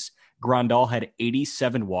 games, Grandal had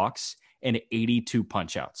 87 walks and 82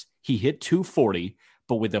 punchouts. He hit 240,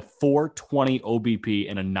 but with a 420 OBP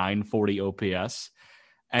and a 940 OPS.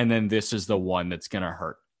 And then this is the one that's going to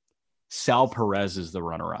hurt. Sal Perez is the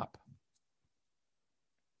runner-up.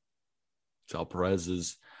 Sal Perez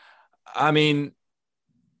is, Grandal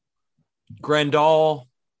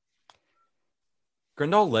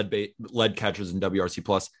led catchers in WRC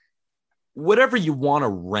plus. Whatever you want to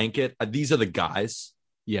rank it, these are the guys.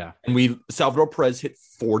 Yeah. And Salvador Perez hit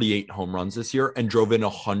 48 home runs this year and drove in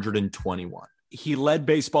 121. He led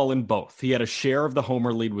baseball in both. He had a share of the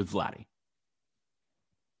homer lead with Vladdy.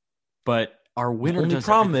 But our winner the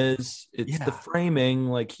problem is it's the framing.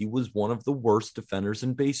 Like, he was one of the worst defenders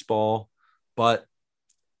in baseball, but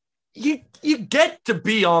you get to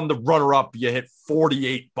be on the runner-up. You hit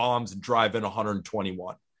 48 bombs and drive in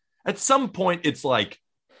 121. At some point, it's like,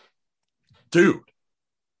 dude,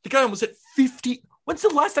 the guy almost hit 50. When's the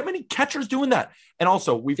last time any catchers doing that? And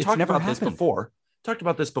also, we've talked about this before.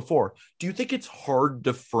 Do you think it's hard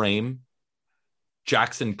to frame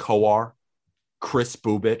Jackson Kowar, Chris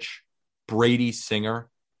Bubich, Brady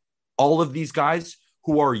Singer, all of these guys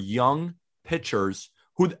who are young pitchers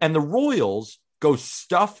and the Royals go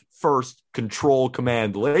stuff first, control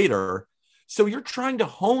command later. So you're trying to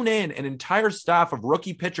hone in an entire staff of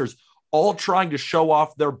rookie pitchers, all trying to show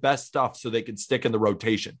off their best stuff so they can stick in the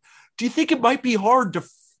rotation. Do you think it might be hard to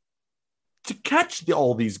catch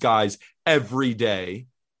all these guys every day?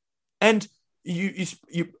 And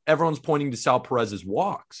everyone's pointing to Sal Perez's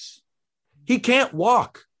walks. He can't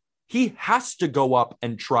walk. He has to go up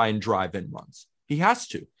and try and drive in runs. He has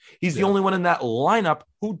to. He's the only one in that lineup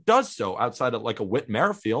who does so outside of like a Whit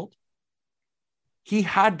Merrifield. He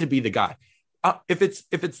had to be the guy. If it's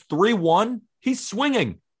 3-1, he's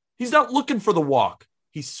swinging. He's not looking for the walk.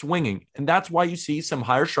 He's swinging. And that's why you see some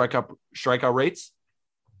higher strikeout rates.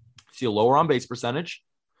 See a lower on base percentage,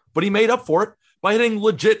 but he made up for it by hitting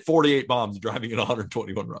legit 48 bombs, driving in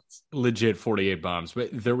 121 runs. Legit 48 bombs. But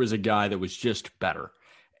there was a guy that was just better.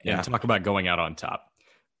 And talk about going out on top.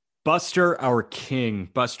 Buster, our king,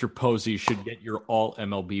 Buster Posey should get your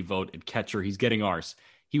all-MLB vote at catcher. He's getting ours.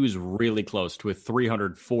 He was really close to a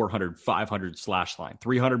 300, 400, 500 slash line,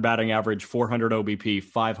 300 batting average, 400 OBP,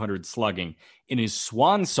 500 slugging in his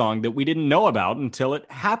swan song that we didn't know about until it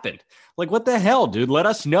happened. Like, what the hell, dude? Let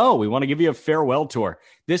us know. We want to give you a farewell tour.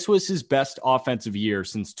 This was his best offensive year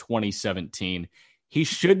since 2017. He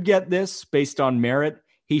should get this based on merit.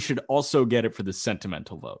 He should also get it for the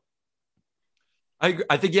sentimental vote.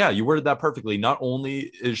 I think, yeah, you worded that perfectly. Not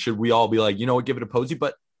only should we all be like, you know what, give it a Posey,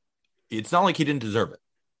 but it's not like he didn't deserve it.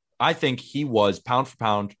 I think he was pound for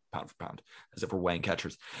pound, as if we're weighing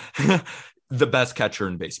catchers, the best catcher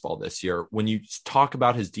in baseball this year. When you talk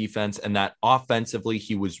about his defense and that offensively,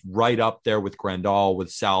 he was right up there with Grandal,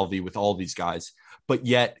 with Salvi, with all these guys, but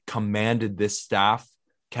yet commanded this staff,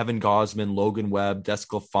 Kevin Gausman, Logan Webb,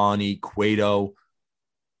 Desclafani, Cueto,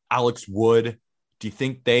 Alex Wood. Do you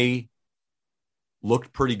think they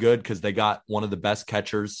looked pretty good because they got one of the best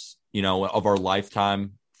catchers, of our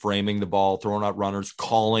lifetime, framing the ball, throwing out runners,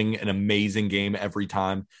 calling an amazing game every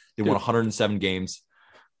time? They won 107 games.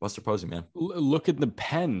 Buster Posey, man. Look at the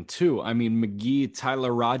pen, too. I mean, McGee,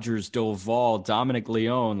 Tyler Rogers, Doval, Dominic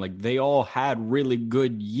Leone, like they all had really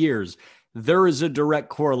good years. There is a direct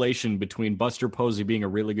correlation between Buster Posey being a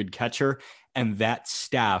really good catcher and that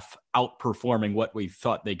staff outperforming what we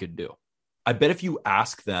thought they could do. I bet if you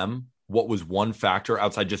ask them what was one factor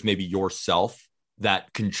outside just maybe yourself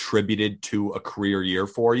that contributed to a career year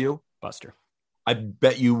for you, Buster. I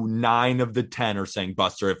bet you 9 of the 10 are saying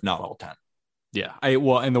Buster, if not all 10. Yeah.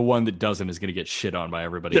 And the one that doesn't is going to get shit on by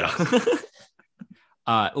everybody else.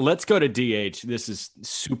 Let's go to DH. This is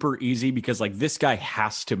super easy because this guy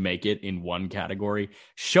has to make it in one category.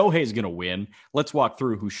 Shohei's going to win. Let's walk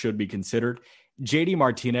through who should be considered. JD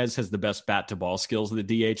Martinez has the best bat to ball skills of the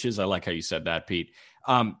DHs. I like how you said that, Pete.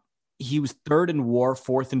 He was 3rd in WAR,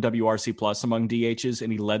 4th in WRC plus among DHs,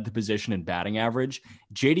 and he led the position in batting average.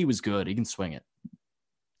 JD was good. He can swing it.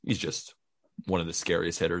 He's just one of the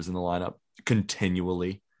scariest hitters in the lineup.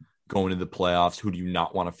 Continually going to the playoffs. Who do you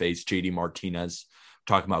not want to face? JD Martinez.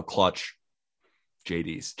 Talking about clutch.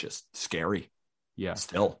 JD's just scary. Yeah.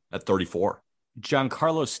 Still at 34.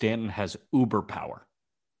 Giancarlo Stanton has uber power.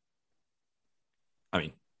 I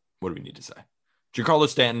mean, what do we need to say? Giancarlo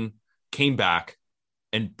Stanton came back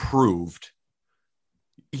and proved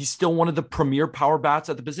he's still one of the premier power bats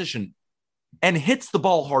at the position and hits the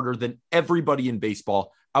ball harder than everybody in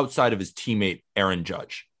baseball outside of his teammate, Aaron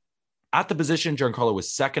Judge. At the position, Giancarlo was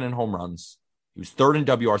 2nd in home runs. He was 3rd in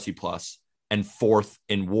WRC plus and 4th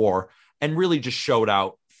in WAR, and really just showed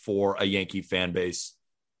out for a Yankee fan base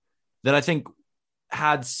that I think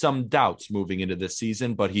had some doubts moving into this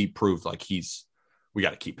season, but he proved we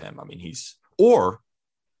got to keep him. I mean, or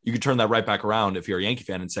you could turn that right back around if you're a Yankee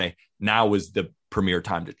fan and say, now is the premier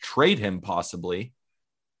time to trade him possibly.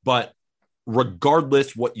 But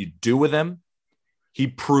regardless what you do with him, he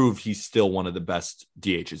proved he's still one of the best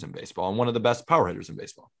DHs in baseball and one of the best power hitters in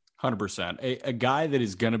baseball. 100%. A guy that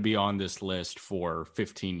is going to be on this list for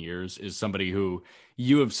 15 years is somebody who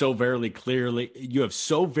you have so very clearly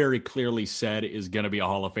said is going to be a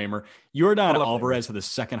Hall of Famer. Yordan Alvarez had the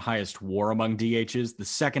 2nd highest WAR among DHs, the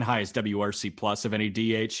 2nd highest WRC plus of any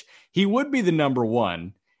DH. He would be the number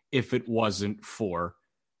 1 if it wasn't for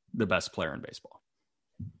the best player in baseball.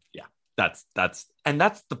 Yeah, that's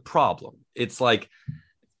the problem. It's like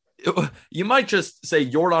you might just say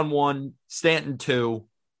Yordan 1, Stanton 2,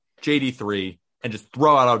 JD 3, and just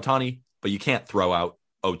throw out Ohtani, but you can't throw out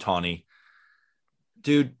Ohtani.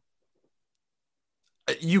 Dude,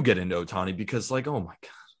 you get into Ohtani because oh my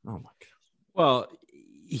God. Well,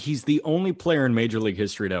 he's the only player in Major League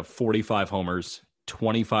history to have 45 homers,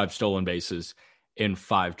 25 stolen bases, and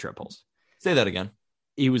 5 triples. Say that again.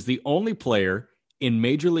 He was the only player in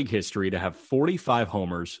Major League history to have 45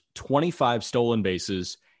 homers, 25 stolen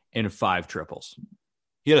bases, and 5 triples.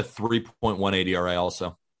 He had a 3.18 ERA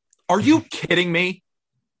also. Are you kidding me?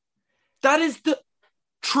 That is the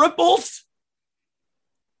triples?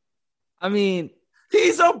 I mean,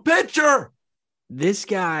 he's a pitcher. This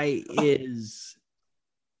guy is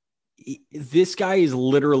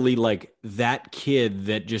literally like that kid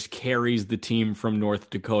that just carries the team from North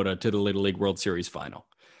Dakota to the Little League World Series final.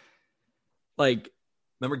 Like,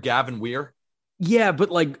 remember Gavin Weir? Yeah, but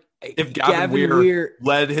if Gavin Weir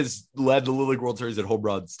led the Little League World Series at home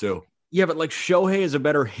runs too. Yeah, but Shohei is a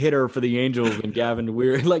better hitter for the Angels than Gavin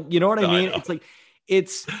Weir. You know what I mean?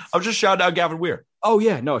 I'm just shouting out Gavin Weir. Oh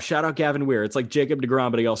yeah, no, shout out Gavin Weir. It's like Jacob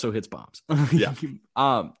deGrom, but he also hits bombs. Yeah.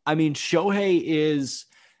 I mean, Shohei is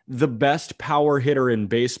the best power hitter in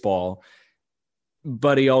baseball,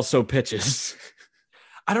 but he also pitches.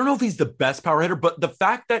 I don't know if he's the best power hitter, but the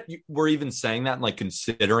fact that we're even saying that and like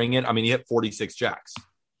considering it, I mean, he hit 46 jacks.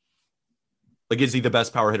 Like, is he the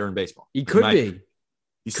best power hitter in baseball? He could be.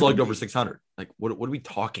 He slugged over 600. Like, what are we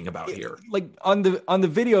talking about here? Like on the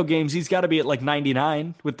video games, he's got to be at like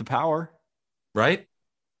 99 with the power, right?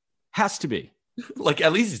 Has to be. Like,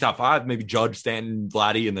 at least he's top 5. Maybe Judge, Stanton,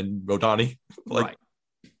 Vladdy, and then Rodani. Like, right.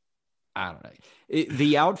 I don't know.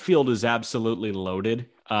 The outfield is absolutely loaded.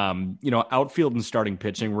 Outfield and starting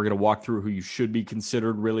pitching, we're going to walk through who you should be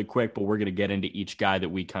considered really quick, but we're going to get into each guy that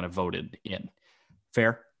we kind of voted in.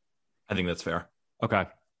 Fair? I think that's fair. Okay.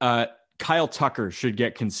 Kyle Tucker should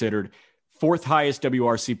get considered 4th highest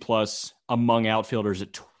WRC plus among outfielders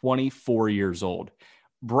at 24 years old.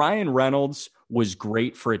 Brian Reynolds was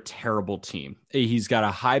great for a terrible team. He's got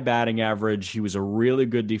a high batting average. He was a really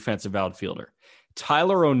good defensive outfielder.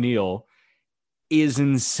 Tyler O'Neill is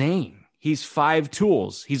insane. He's 5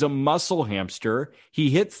 tools. He's a muscle hamster.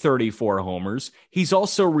 He hit 34 homers. He's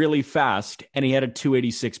also really fast, and he had a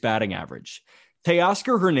 286 batting average.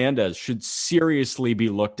 Teoscar Hernandez should seriously be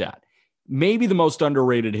looked at. Maybe the most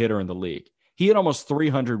underrated hitter in the league. He had almost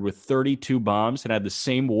 300 with 32 bombs and had the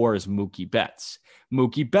same WAR as Mookie Betts.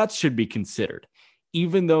 Mookie Betts should be considered,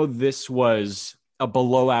 even though this was a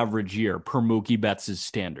below average year per Mookie Betts'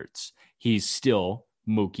 standards. He's still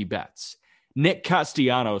Mookie Betts. Nick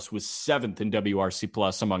Castellanos was 7th in WRC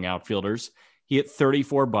plus among outfielders. He hit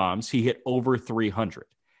 34 bombs. He hit over 300.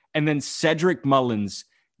 And then Cedric Mullins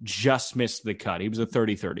just missed the cut. He was a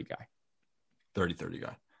 30-30 guy. 30-30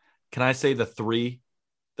 guy. Can I say the 3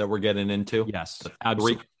 that we're getting into? Yes,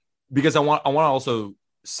 absolutely. Because I want to also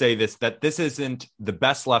say that this isn't the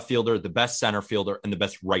best left fielder, the best center fielder, and the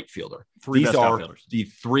best right fielder. These are outfielders. The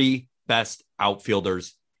 3 best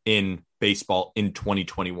outfielders in baseball in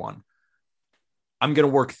 2021. I'm going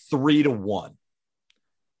to work 3-1.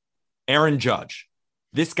 Aaron Judge.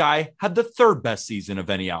 This guy had the 3rd best season of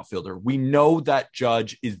any outfielder. We know that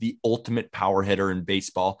Judge is the ultimate power hitter in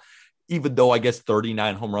baseball, even though I guess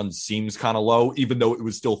 39 home runs seems kind of low, even though it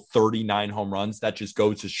was still 39 home runs. That just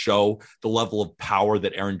goes to show the level of power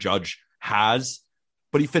that Aaron Judge has.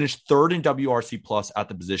 But he finished 3rd in WRC plus at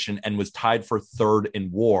the position and was tied for 3rd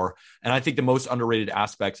in WAR. And I think the most underrated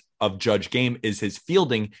aspects of Judge game is his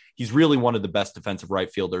fielding. He's really one of the best defensive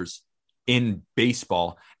right fielders in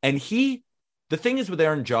baseball. And the thing is with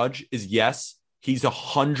Aaron Judge is, yes, he's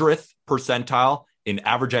 100th percentile in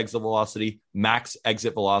average exit velocity, max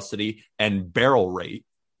exit velocity, and barrel rate,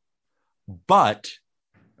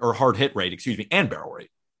 or hard hit rate, and barrel rate.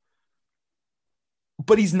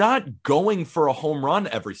 But he's not going for a home run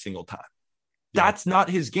every single time. That's not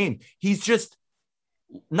his game. He's just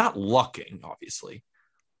not lucking, obviously,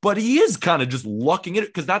 but he is kind of just lucking it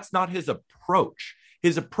because that's not his approach.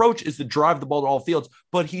 His approach is to drive the ball to all fields,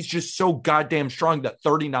 but he's just so goddamn strong that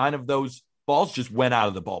 39 of those balls just went out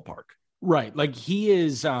of the ballpark. Right. Like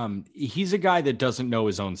he's a guy that doesn't know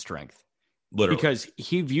his own strength. Literally. Because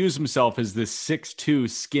he views himself as this 6'2"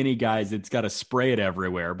 skinny guy that's got to spray it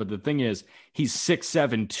everywhere. But the thing is, he's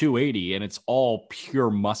 6'7", 280, and it's all pure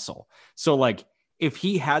muscle. So, like, if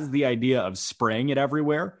he has the idea of spraying it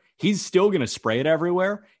everywhere, he's still going to spray it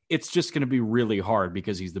everywhere. It's just going to be really hard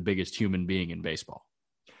because he's the biggest human being in baseball.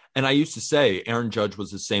 And I used to say Aaron Judge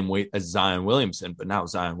was the same weight as Zion Williamson, but now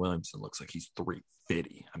Zion Williamson looks like he's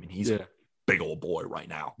 350. I mean, he's a big old boy right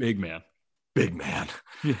now. Big man.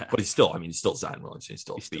 Yeah. But he's still Zion Williamson. He's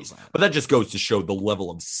still a beast. But that just goes to show the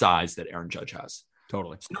level of size that Aaron Judge has.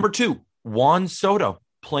 Totally. So number 2, Juan Soto.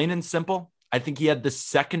 Plain and simple, I think he had the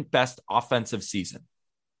 2nd best offensive season.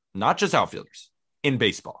 Not just outfielders, in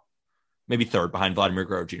baseball. Maybe 3rd behind Vladimir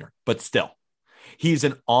Guerrero Jr., but still. He's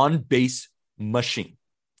an on-base machine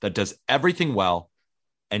that does everything well.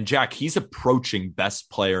 And Jack, he's approaching best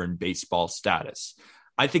player in baseball status.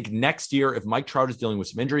 I think next year, if Mike Trout is dealing with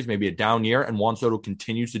some injuries, maybe a down year, and Juan Soto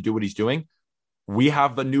continues to do what he's doing, we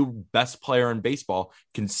have a new best player in baseball,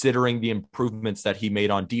 considering the improvements that he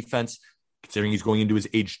made on defense, considering he's going into his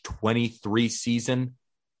age 23 season.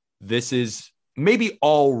 This is maybe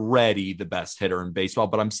already the best hitter in baseball,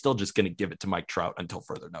 but I'm still just going to give it to Mike Trout until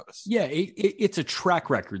further notice. Yeah, it's a track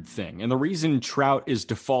record thing. And the reason Trout is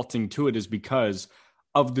defaulting to it is because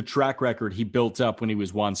of the track record he built up when he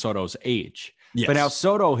was Juan Soto's age. Yes. But now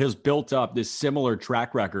Soto has built up this similar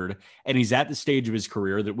track record, and he's at the stage of his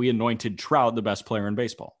career that we anointed Trout the best player in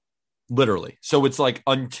baseball. Literally. So it's like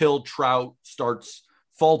until Trout starts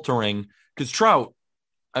faltering, because Trout,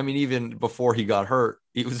 I mean, even before he got hurt,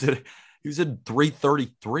 he was at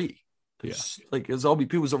 333. Yeah. Like his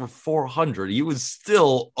OBP was over 400. He was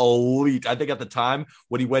still elite. I think at the time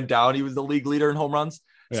when he went down, he was the league leader in home runs.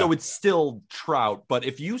 So it's still Trout. But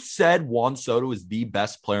if you said Juan Soto is the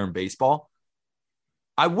best player in baseball,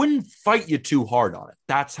 I wouldn't fight you too hard on it.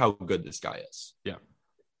 That's how good this guy is. Yeah.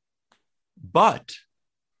 But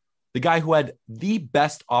the guy who had the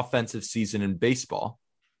best offensive season in baseball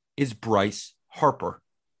is Bryce Harper.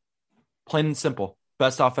 Plain and simple.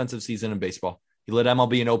 Best offensive season in baseball. He led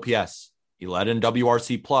MLB in OPS. He led in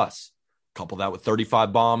WRC+. Couple that with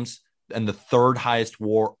 35 bombs and the third highest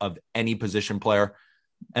WAR of any position player.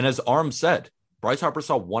 And as Arm said, Bryce Harper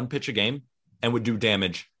saw one pitch a game and would do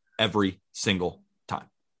damage every single time.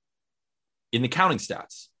 In the counting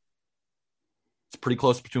stats, it's pretty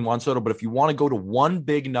close between Juan Soto, but if you want to go to one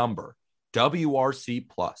big number, WRC+,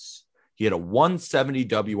 he had a 170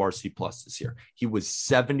 WRC+ this year. He was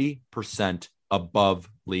 70% above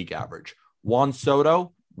league average. Juan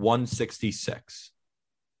Soto, 166.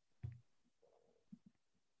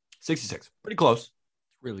 66. Pretty close.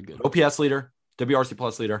 Really good. OPS leader,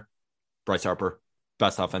 WRC+ leader, Bryce Harper,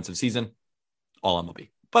 best offensive season, All-MLB.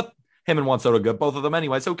 But him and Juan Soto good, both of them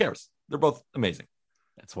anyway, so who cares? They're both amazing.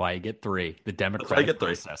 That's why you get 3. The democratic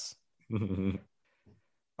process.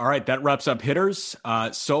 All right, that wraps up hitters.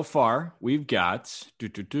 So far, we've got,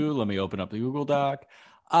 let me open up the Google Doc.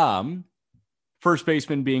 First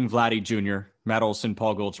baseman being Vladdy Jr., Matt Olson,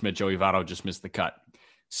 Paul Goldschmidt, Joey Votto just missed the cut.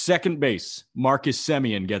 Second base, Marcus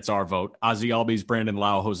Semien gets our vote. Ozzy Albies, Brandon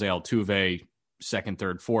Lau, Jose Altuve, second,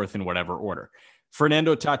 third, fourth, in whatever order.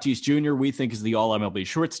 Fernando Tatis Jr., we think, is the All-MLB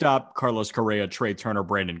shortstop. Carlos Correa, Trey Turner,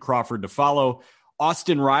 Brandon Crawford to follow.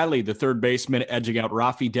 Austin Riley, the third baseman, edging out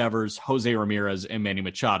Rafi Devers, Jose Ramirez, and Manny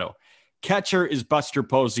Machado. Catcher is Buster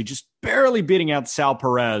Posey, just barely beating out Sal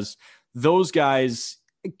Perez. Those guys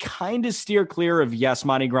kind of steer clear of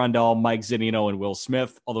Yasmani Grandal, Mike Zunino, and Will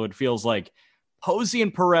Smith, although it feels like Posey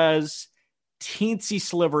and Perez, teensy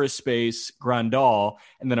sliver of space, Grandal,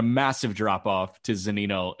 and then a massive drop-off to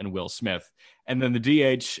Zunino and Will Smith. And then the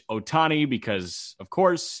DH, Ohtani, because, of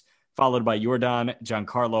course, followed by Yordan,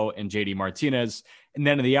 Giancarlo, and JD Martinez. And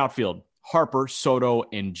then in the outfield, Harper, Soto,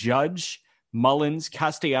 and Judge, Mullins,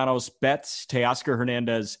 Castellanos, Betts, Teoscar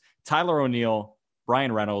Hernandez, Tyler O'Neill,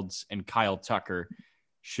 Brian Reynolds, and Kyle Tucker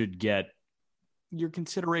should get your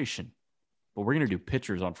consideration. But we're going to do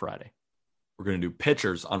pitchers on Friday. We're going to do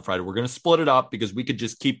pitchers on Friday. We're going to split it up because we could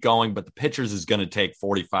just keep going, but the pitchers is going to take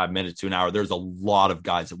 45 minutes to an hour. There's a lot of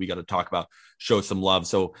guys that we got to talk about, show some love.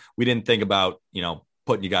 So we didn't think about,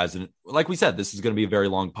 putting you guys in. Like we said, this is going to be a very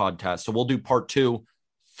long podcast. So we'll do part 2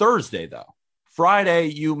 Thursday, though. Friday,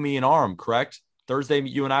 you, me, and Arm, correct? Thursday,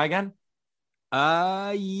 you and I again?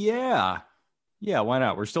 Yeah. Yeah, why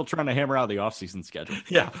not? We're still trying to hammer out the offseason schedule.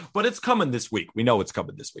 Yeah, but it's coming this week. We know it's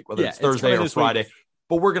coming this week, whether it's Thursday or Friday. Week.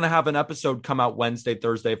 But we're going to have an episode come out Wednesday,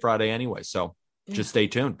 Thursday, Friday anyway. So just stay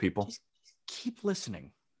tuned, people. Just keep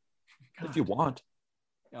listening. God. If you want.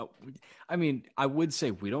 I mean, I would say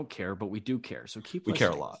we don't care, but we do care. So keep listening. We care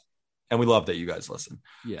a lot. And we love that you guys listen.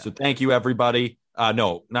 Yeah. So thank you, everybody.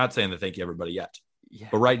 No, not saying that thank you, everybody, yet. Yeah.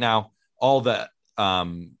 But right now, all the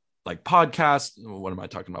podcasts, what am I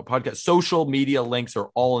talking about? Podcast, social media links are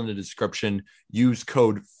all in the description. Use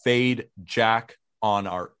code FADEJACK on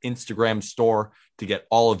our Instagram store to get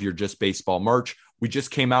all of your Just Baseball merch. We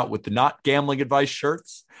just came out with the Not Gambling Advice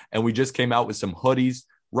shirts, and we just came out with some hoodies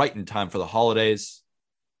right in time for the holidays.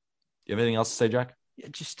 You have anything else to say, Jack? Yeah,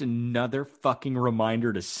 just another fucking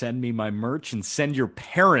reminder to send me my merch and send your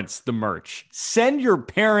parents the merch. Send your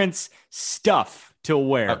parents stuff to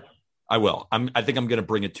wear. I will. I think I'm going to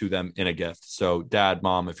bring it to them in a gift. So Dad,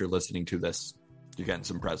 Mom, if you're listening to this, you're getting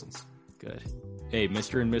some presents. Good. Hey,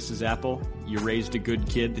 Mr. and Mrs. Apple, you raised a good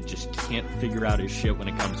kid that just can't figure out his shit when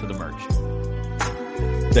it comes to the merch.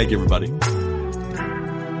 Thank you, everybody.